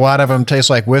 Yeah, and then a lot of them taste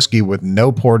like whiskey with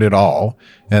no port at all.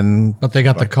 But they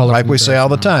got the color. Like from we the say all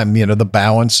the barrel. time, the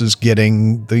balance is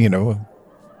getting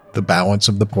the balance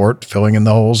of the port filling in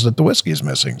the holes that the whiskey is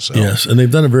missing. So Yes, and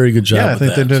they've done a very good job. yeah, I with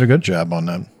think that. they did a good job on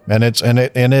that,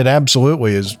 and it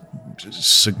absolutely is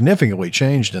significantly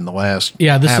changed in the last.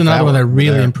 Yeah, this is half another one hour that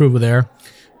really there. improved with air.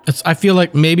 I feel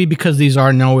like maybe because these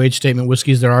are no age statement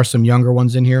whiskeys, there are some younger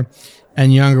ones in here,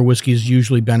 and younger whiskeys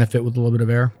usually benefit with a little bit of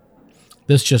air.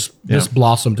 This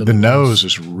blossomed. In The glass. nose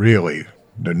is really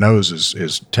the nose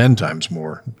is 10 times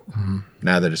more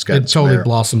now that it's got It totally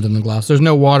blossomed in the glass. There's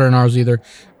no water in ours either.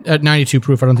 At 92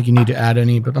 proof, I don't think you need to add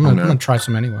any, but I'm gonna try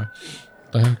some anyway.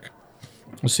 The heck?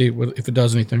 Let's see if it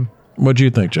does anything. What do you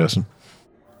think, Justin?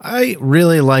 I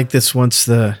really liked this once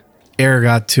the air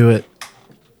got to it.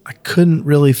 I couldn't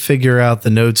really figure out the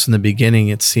notes in the beginning.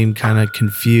 It seemed kind of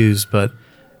confused, but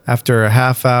after a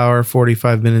half hour,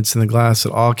 45 minutes in the glass,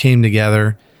 it all came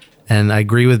together. And I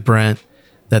agree with Brent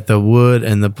that the wood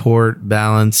and the port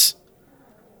balance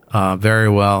very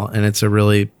well, and it's a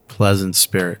really pleasant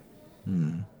spirit.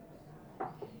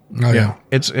 Oh yeah.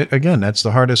 Again, that's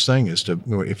the hardest thing is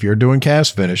if you're doing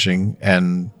cast finishing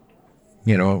and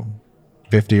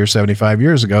 50 or 75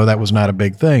 years ago, that was not a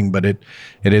big thing, but it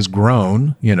has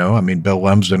grown. I mean, Bill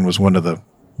Lumsden was one of the,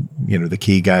 the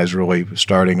key guys really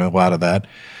starting a lot of that.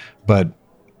 But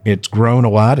it's grown a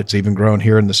lot. It's even grown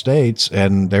here in the States.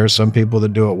 And there's some people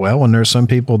that do it well, and there's some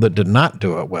people that did not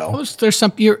do it well. There's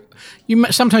some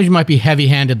sometimes you might be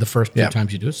heavy-handed the first few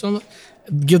times you do it. So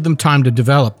give them time to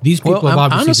develop. These people have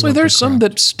obviously honestly, there's some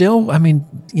that still, I mean,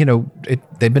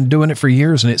 they've been doing it for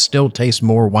years, and it still tastes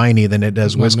more winey than it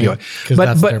does whiskey.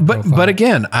 But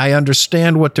again, I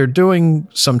understand what they're doing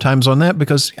sometimes on that,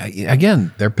 because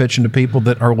again, they're pitching to people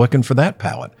that are looking for that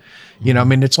palate. I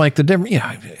mean, it's like the different.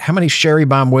 How many sherry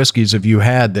bomb whiskeys have you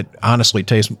had that honestly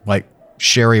taste like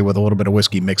sherry with a little bit of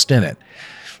whiskey mixed in it?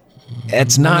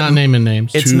 It's not naming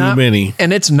names. It's Too not many.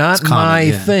 and it's not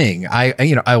my thing.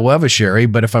 I love a sherry,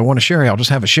 but if I want a sherry, I'll just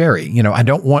have a sherry. I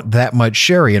don't want that much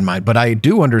sherry in mine. But I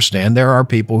do understand there are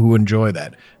people who enjoy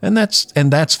that, and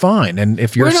that's fine. And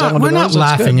if you're we're not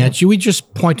laughing at you. We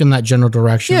just point in that general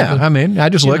direction. Yeah, I mean, I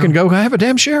just look and go, I have a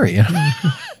damn sherry.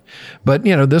 But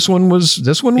this one was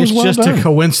It's well just done. a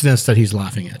coincidence that he's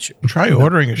laughing at you. Try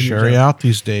ordering a sherry out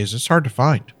these days. It's hard to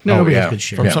find. Nobody yeah. has good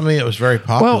sherry. From something that was very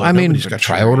popular. Well, I mean, nobody's got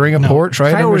try sherry. ordering a port.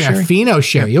 Try Try it ordering a Fino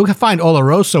sherry. You'll find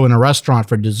Oloroso in a restaurant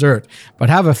for dessert,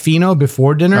 but have a Fino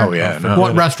before dinner. Oh, yeah, no.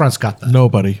 What restaurant's got that?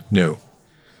 Nobody. No.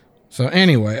 So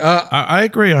anyway, I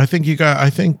agree. I think you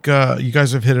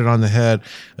guys have hit it on the head.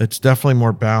 It's definitely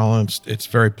more balanced. It's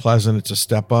very pleasant. It's a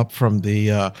step up from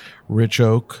the rich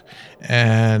oak,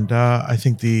 and I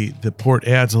think the port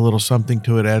adds a little something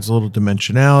to it. Adds a little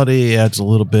dimensionality. Adds a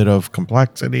little bit of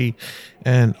complexity,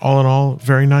 and all in all,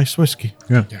 very nice whiskey.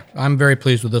 Yeah. I'm very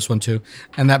pleased with this one too.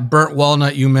 And that burnt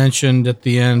walnut you mentioned at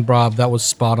the end, Bob, that was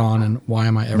spot on. And why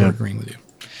am I ever agreeing with you?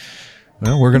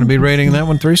 Well, we're going to be rating that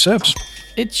one 3 sips.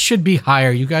 It should be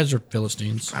higher. You guys are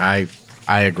Philistines. I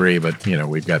agree, but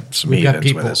we've got some We got heathens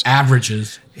people with us.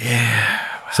 averages. Yeah.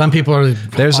 Some people are.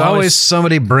 There's always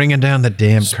somebody bringing down the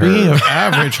damn Speaking curve. of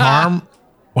average harm,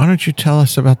 why don't you tell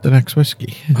us about the next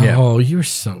whiskey? Yeah. Oh, you're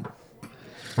so.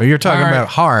 Well, you're talking All right. about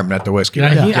harm, not the whiskey.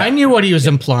 I knew what he was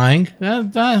implying.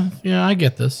 I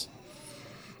get this.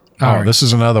 This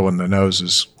is another one. The nose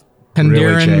is Penderyn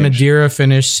really changed. Madeira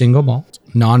finished single malt,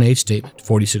 non-aged statement,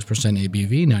 46%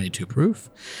 ABV, 92 proof.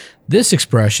 This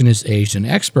expression is aged in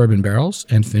ex-bourbon barrels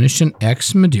and finished in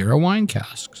ex-Madeira wine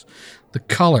casks. The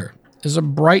color is a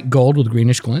bright gold with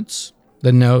greenish glints.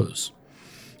 The nose.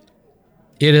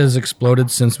 It has exploded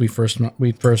since we first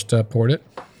poured it.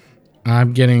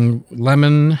 I'm getting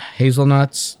lemon,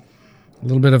 hazelnuts, a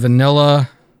little bit of vanilla,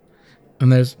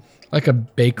 and there's like some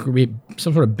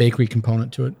sort of bakery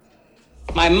component to it.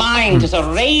 My mind is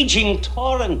a raging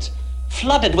torrent,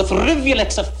 flooded with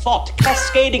rivulets of thought,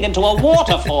 cascading into a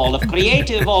waterfall of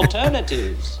creative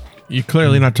alternatives. You're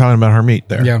clearly not talking about Hermite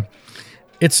there. Yeah.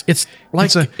 It's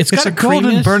like It's got a golden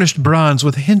creaminess. burnished bronze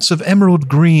with hints of emerald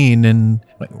green and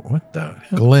what the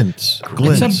hell? Glints.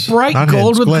 It's a bright Not gold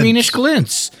hints, with glints. greenish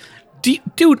glints.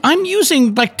 Dude, I'm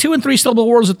using like 2 and 3 syllable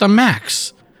words at the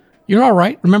max. You're all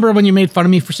right. Remember when you made fun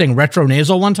of me for saying retro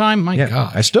nasal one time? My Yeah,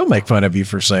 God. I still make fun of you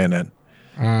for saying that.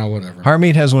 Whatever.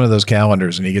 Harmeet has one of those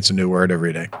calendars, and he gets a new word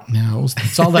every day. No,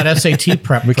 it's all that SAT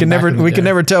prep. We can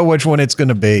never tell which one it's going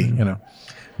to be,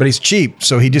 But he's cheap,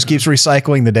 so he just keeps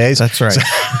recycling the days. That's right.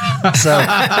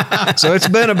 So it's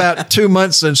been about 2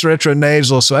 months since retro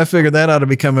nasal. So I figured that ought to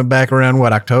be coming back around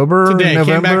October, Today,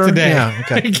 November. came back today. Yeah,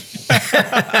 okay.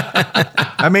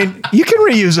 I mean, you can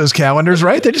reuse those calendars,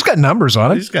 right? They just got numbers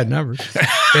on it. He's got numbers.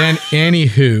 And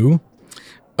anywho,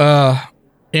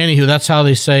 that's how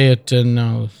they say it. And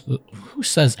who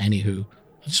says anywho?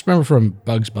 I just remember from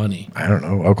Bugs Bunny. I don't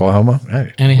know, Oklahoma.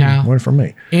 Hey, Anyhow. one from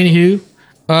me. Anywho,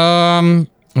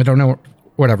 I don't know.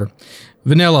 Whatever.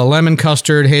 Vanilla, lemon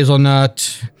custard,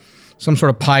 hazelnut, some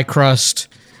sort of pie crust,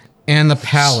 and the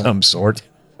palate. Some sort.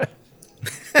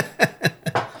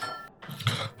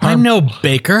 I'm no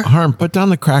baker. Harm, put down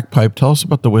the crack pipe. Tell us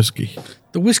about the whiskey.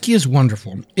 The whiskey is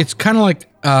wonderful. It's kind of like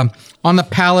on the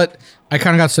palate. I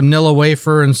kind of got some Nilla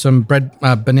wafer and some bread,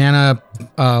 banana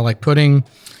like pudding.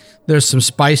 There's some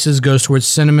spices, goes towards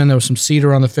cinnamon. There was some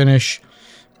cedar on the finish.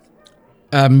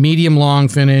 Medium long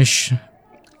finish,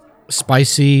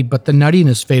 spicy, but the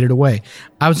nuttiness faded away.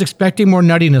 I was expecting more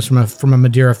nuttiness from a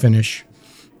Madeira finish.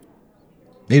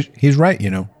 He's right,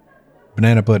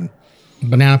 Banana pudding.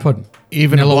 Banana pudding.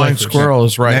 Even a Nilla blind wafers. squirrel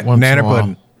is right once in Nanner a while.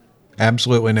 pudding.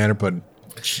 Absolutely nanner pudding.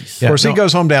 Yeah, Of course, he no,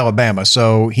 goes home to Alabama,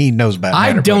 so he knows about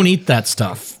I nanner don't pudding. eat that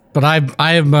stuff, but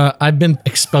I've been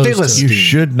exposed Phyllis, to You it.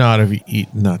 should not have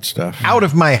eaten that stuff. Out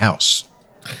of my house.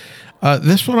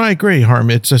 This one, I agree, Harm.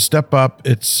 It's a step up.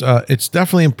 It's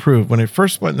definitely improved. When it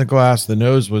first went in the glass, the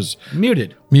nose was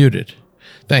Muted. muted.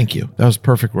 Thank you. That was a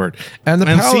perfect word. And the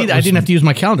And palate see, I was- didn't have to use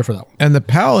my calendar for that one. And the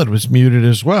palate was muted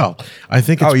as well. I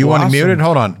think. It's Oh, you want him blossomed. muted?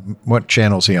 Hold on. What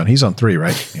channel is he on? He's on 3,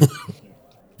 right?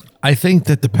 I think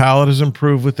that the palate has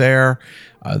improved with air.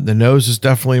 The nose has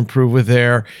definitely improved with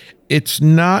air. It's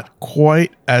not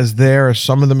quite as there as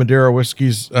some of the Madeira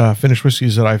whiskeys, finished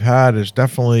whiskeys that I've had. There's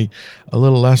definitely a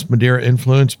little less Madeira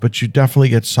influence, but you definitely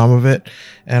get some of it.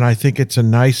 And I think it's a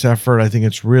nice effort. I think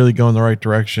it's really going the right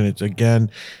direction. It's, again,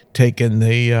 taken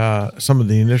the some of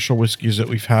the initial whiskeys that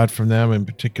we've had from them, in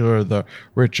particular the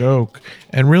Rich Oak,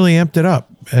 and really amped it up.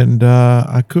 And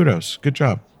kudos. Good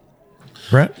job.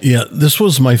 Brett? Yeah, this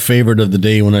was my favorite of the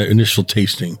day when I initial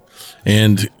tasting.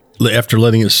 And after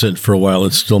letting it sit for a while,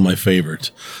 it's still my favorite.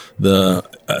 When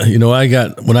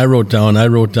I wrote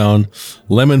down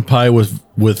lemon pie with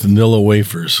vanilla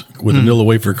wafers, with vanilla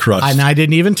wafer crust. And I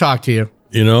didn't even talk to you.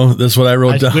 You know, that's what I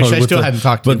wrote down. Wish I still hadn't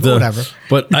talked to you, but whatever.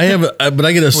 But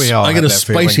I get a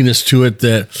spiciness to it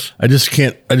that I just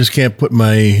can't put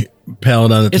my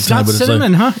palate on at the time. It's not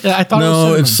cinnamon, huh? Yeah, I thought it was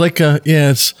cinnamon. No, it's like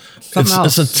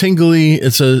it's a tingly,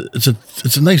 it's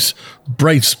a nice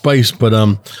bright spice, but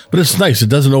it's nice. It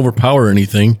doesn't overpower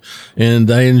anything,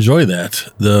 and I enjoy that.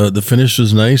 The finish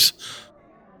is nice.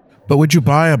 But would you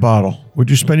buy a bottle? Would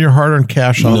you spend your hard-earned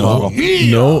cash on a bottle?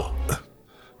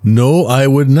 No, I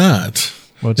would not.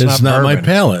 Well, it's not my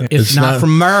palate. It's not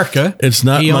from America. It's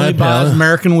not he my only buys palate.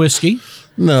 American whiskey.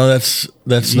 No, that's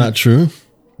not true.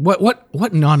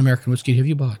 What non-American whiskey have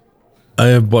you bought? I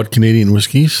have bought Canadian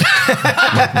whiskeys. That's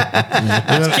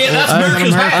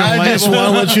America's I just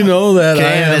want to let you know that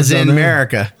Canada's in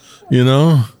America. You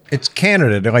know, It's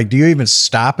Canada. Like, do you even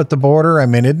stop at the border? I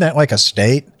mean, isn't that like a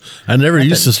state? I never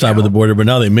used to stop at the border, but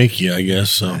now they make you, I guess.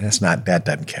 So That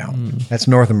doesn't count. That's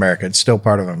North America. It's still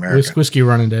part of America. Whiskey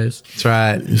running days. That's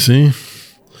right. you see,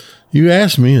 you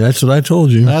asked me. That's what I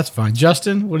told you. That's fine.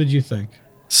 Justin, what did you think?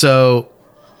 So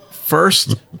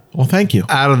first Well, thank you.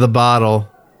 out of the bottle,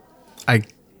 I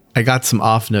got some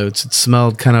off notes. It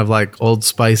smelled kind of like Old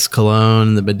Spice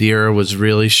cologne. The Madeira was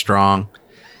really strong.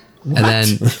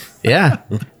 And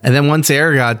then once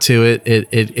air got to it,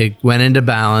 it went into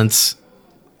balance.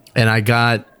 And I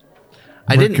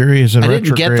Mercury is in didn't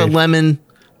get the retrograde. lemon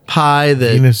pie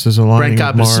that Venus is aligning Brent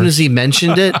got, with but as soon Mars. as he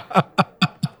mentioned it,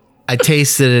 I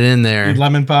tasted it in there.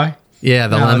 Lemon pie? Yeah,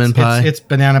 the No, lemon pie. It's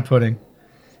banana pudding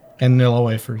and vanilla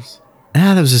wafers.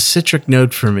 There was a citric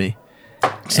note for me.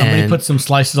 Somebody And- put some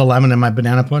slices of lemon in my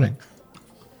banana pudding.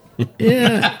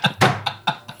 Yeah.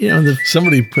 You know,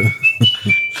 Somebody put.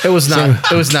 it was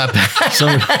not bad.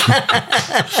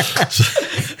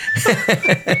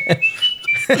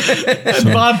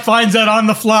 And Bob finds that on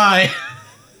the fly.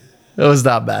 It was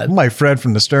not bad. I'm like Fred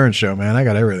from the Stern Show, man. I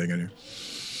got everything in here.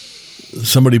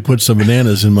 Somebody put some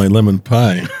bananas in my lemon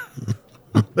pie.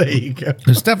 There you go.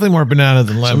 There's definitely more banana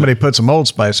than lemon. Somebody put some Old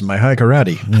Spice in my high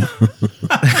karate.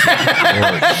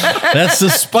 That's the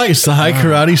spice, the high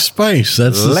karate spice.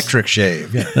 That's Electric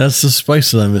shave. Yeah. that's the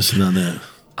spice that I'm missing on that.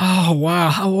 Oh, wow.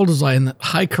 How old was I in that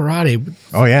high karate?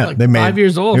 Oh yeah, Like they made 5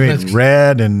 years old. They made That's-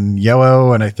 red and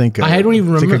yellow, and I think I don't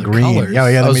even remember the green. colors. Yeah,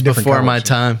 That they was made different before my colors.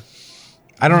 time.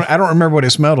 I don't remember what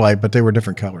it smelled like, but they were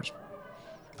different colors.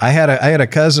 I had a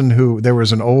cousin who there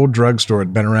was an old drugstore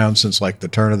had been around since like the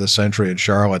turn of the century in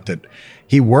Charlotte that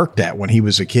he worked at when he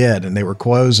was a kid, and they were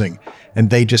closing,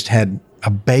 and they just had a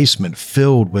basement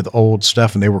filled with old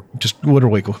stuff, and they were just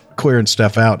literally clearing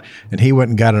stuff out. And he went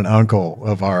and got an uncle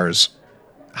of ours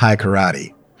high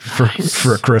karate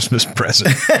for a Christmas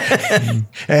present.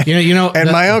 You know. And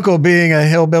my uncle, being a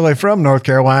hillbilly from North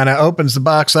Carolina, opens the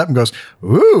box up and goes,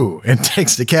 "Ooh," and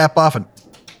takes the cap off and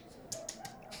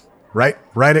right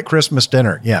at Christmas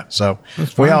dinner. Yeah. So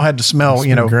we all had to smell,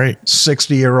 great.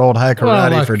 60-year-old high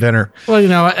karate look, for dinner. Well,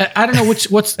 I don't know what's.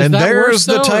 And is that there's worse,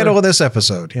 the though, title or- of this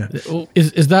episode. Yeah.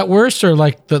 Is that worse, or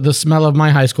like the smell of my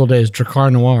high school days,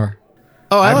 Dracar Noir?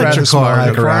 Oh, I I'd like rather smell high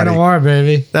Dracar. Dracar karate. Noir,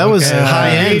 baby. That was Okay. high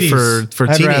end 80s. for I'd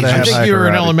rather teenagers. I have think high you were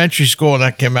in karate. elementary school and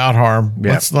that came out, Harm.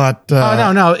 Yeah. Let's not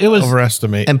Oh no, it was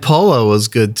overestimate. And Polo was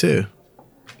good too.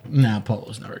 no.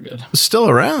 Polo's never good. It was still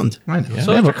around. I know.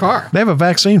 So is Dracar. They have a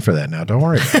vaccine for that now. Don't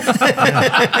worry about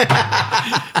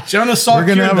it. Jonas We're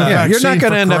gonna have a Yeah, you're not vaccine going for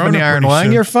to end up in corona the iron pretty line.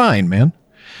 soon. You're fine, man.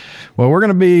 Well, we're going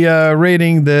to be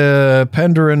rating the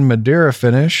Penderin Madeira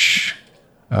finish.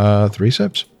 3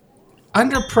 sips.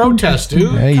 Under protest,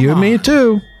 dude. Hey, Come you and me on.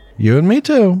 too. You and me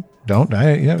too. Don't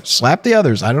slap the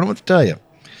others. I don't know what to tell you.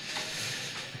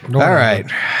 All right.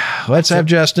 Let's have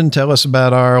Justin tell us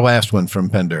about our last one from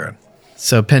Penderin.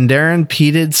 So Penderin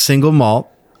peated single malt,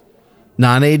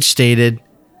 non-age stated,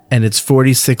 and it's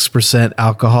 46%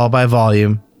 alcohol by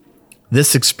volume.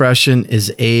 This expression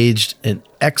is aged in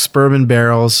ex-bourbon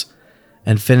barrels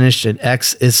and finished in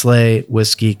ex-Islay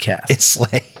whiskey cask. It's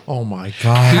like, Oh my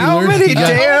God. How learned- many he got-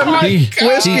 damn he-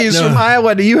 whiskeys he- no. from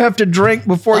Iowa do you have to drink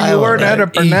before you learn how to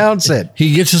pronounce it?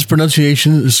 He gets his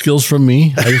pronunciation skills from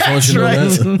me. I just want you to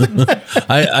know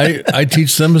that. I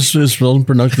teach them his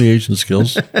pronunciation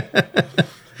skills.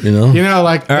 You know? You know,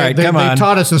 like All right, they come on.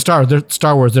 taught us in Star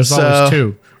Wars. There's So, always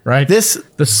two, right?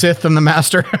 The Sith and the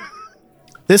Master.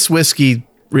 This whiskey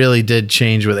really did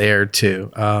change with air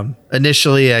too.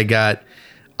 Initially, I got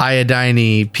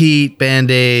iodine peat,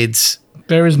 Band-Aids,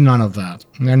 There is none of that.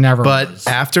 There never but was.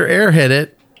 after air hit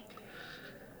it,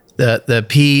 the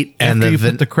peat and After you the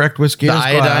put the correct whiskey the in his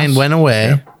iodine glass. went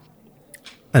away,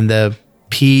 and the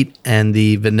peat and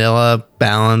the vanilla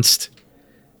balanced,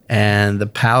 and the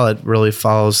palate really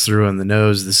follows through in the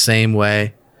nose the same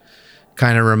way.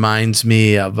 Kind of reminds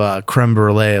me of creme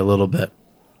brulee a little bit.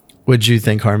 What'd you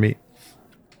think, Harmeet?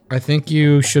 I think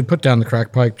you should put down the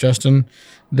crack pipe, Justin.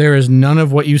 There is none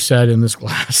of what you said in this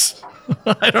glass.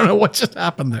 I don't know what just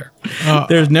happened there.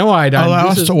 There's no iodine. Allow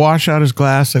This us is- to wash out his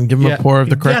glass and give him a pour of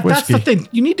the correct That's whiskey. the thing.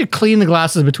 You need to clean the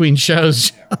glasses between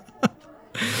shows.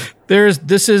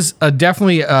 This is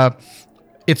definitely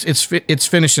it's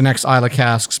finished in ex Isla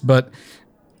casks, but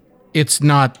it's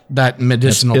not that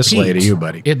medicinal. It's Islay peat. to you,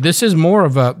 buddy. This is more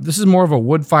of a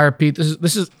wood fire peat.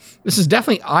 This is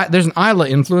definitely there's an Isla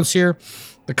influence here.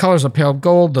 The color's a pale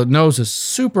gold. The nose is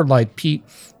super light peat.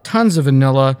 Tons of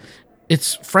vanilla.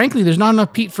 It's frankly, there's not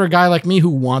enough peat for a guy like me who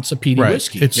wants a peaty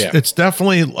whiskey. It's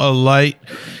definitely a light.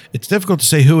 It's difficult to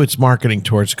say who it's marketing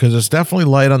towards because it's definitely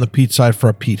light on the peat side for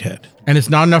a peat head. And it's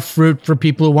not enough fruit for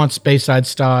people who want Speyside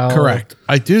style. Correct.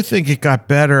 I do think it got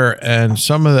better, and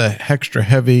some of the extra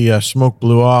heavy smoke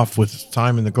blew off with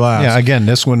time in the glass. Yeah, again,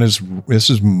 this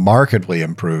is markedly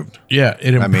improved. Yeah,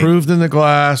 it mean- improved in the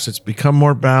glass. It's become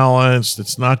more balanced.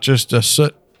 It's not just a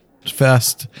soot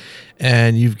fest,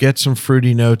 and you get some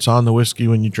fruity notes on the whiskey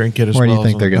when you drink it as Where well. do you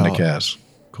think as they're on the going to palate. cast?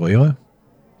 Kalila?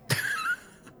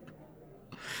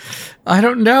 I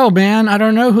don't know, man. I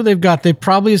don't know who they've got. They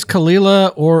probably is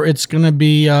Kalila or it's going to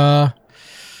be, who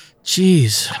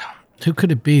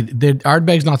could it be?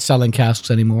 Ardbeg's not selling casks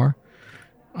anymore.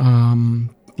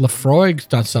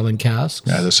 Lafroig's not selling casks.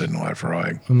 Yeah, this isn't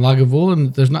Lafroig. From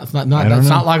Lagavulin, there's not don't that's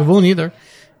know. not Lagavulin either.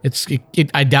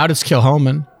 I doubt it's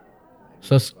Kilhoman.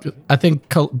 So I think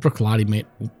Brooklotti mate.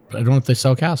 I don't know if they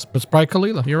sell casks, but it's probably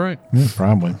Kalila. You're right. Yeah,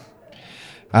 probably.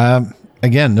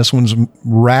 Again, this one's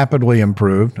rapidly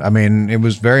improved. I mean, it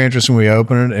was very interesting when we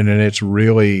opened it, and it's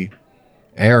really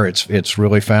It's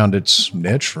really found its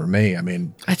niche for me. I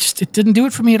mean, it didn't do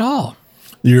it for me at all.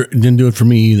 It didn't do it for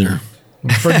me either.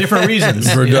 For different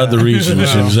reasons. For other reasons,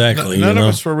 exactly. None you know?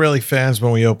 of us were really fans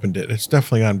when we opened it. It's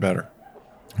definitely gotten better.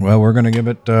 well, we're going to give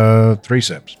it 3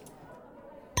 sips.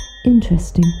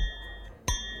 Interesting.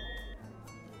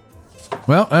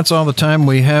 Well, that's all the time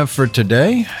we have for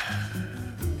today.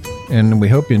 And we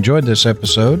hope you enjoyed this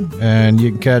episode. And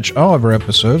you can catch all of our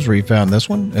episodes where you found this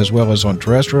one, as well as on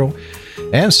terrestrial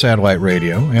and satellite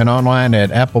radio, and online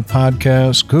at Apple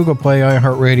Podcasts, Google Play,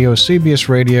 iHeartRadio, CBS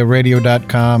Radio,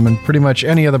 radio.com, and pretty much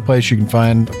any other place you can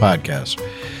find a podcast.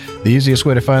 The easiest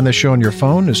way to find this show on your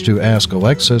phone is to ask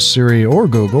Alexa, Siri, or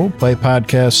Google, play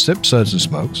podcast Sip, Suds, and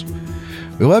Smokes.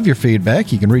 We love your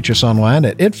feedback. You can reach us online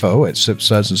at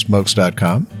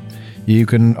info@sipsudsandsmokes.com. You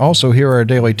can also hear our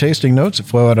daily tasting notes that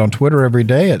flow out on Twitter every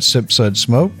day at Sip Sud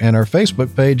Smoke, and our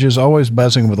Facebook page is always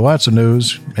buzzing with lots of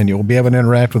news, and you'll be able to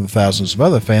interact with the thousands of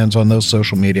other fans on those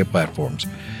social media platforms.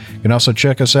 You can also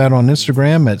check us out on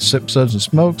Instagram at Sip Suds and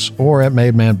Smokes or at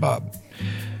Made Man Bob.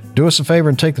 Do us a favor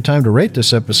and take the time to rate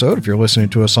this episode. If you're listening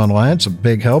to us online, it's a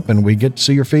big help, and we get to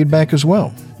see your feedback as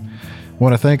well. I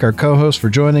want to thank our co-host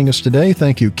for joining us today.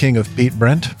 Thank you, King of Pete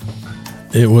Brent.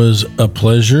 It was a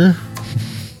pleasure,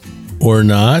 or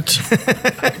not,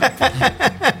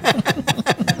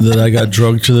 that I got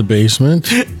drugged to the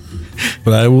basement.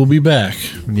 But I will be back.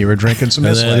 You were drinking some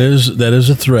And Islay. that is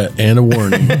a threat and a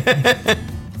warning.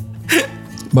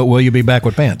 But will you be back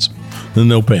with pants?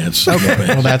 No pants. No Well,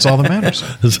 pants. that's all that matters.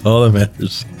 That's all that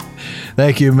matters.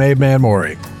 Thank you, Made Man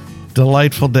Maury.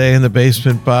 Delightful day in the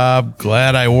basement, Bob.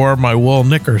 Glad I wore my wool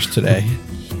knickers today.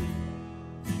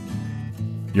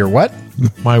 Your what?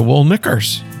 My wool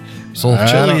knickers. It's a little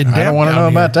chilly and damp. I don't want to down know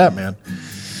here. about that, man.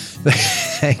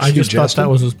 Thank I you, just thought Justin. that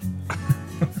was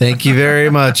Thank you very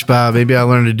much, Bob. Maybe I'll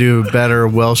learn to do a better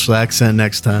Welsh accent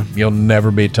next time. You'll never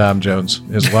be Tom Jones.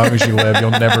 As long as you live, you'll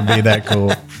never be that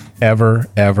cool. Ever,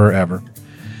 ever, ever.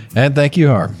 And thank you,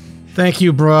 Harm. Thank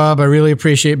you, Rob. I really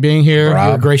appreciate being here. Rob.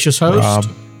 You're a gracious host. Rob.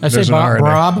 I say There's an R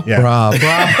Bob. in there. Rob. Yeah.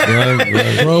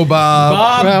 Rob. Bro, Bob.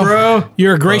 Bob, Well, bro.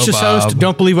 You're a gracious Bob. host.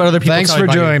 Don't believe what other people Thanks tell for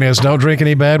you about you. joining us. Don't drink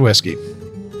any bad whiskey.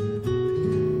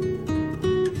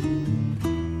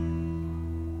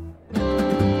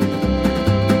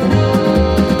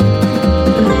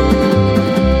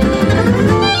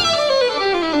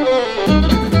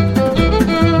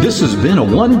 been a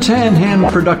One Tan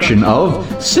Hand production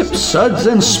of Sips, Suds,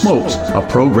 and Smokes, a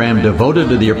program devoted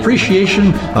to the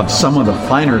appreciation of some of the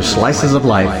finer slices of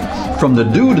life. From the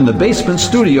Dude in the Basement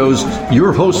Studios,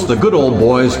 your hosts, the Good Old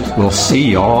Boys, will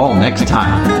see you all next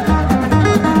time.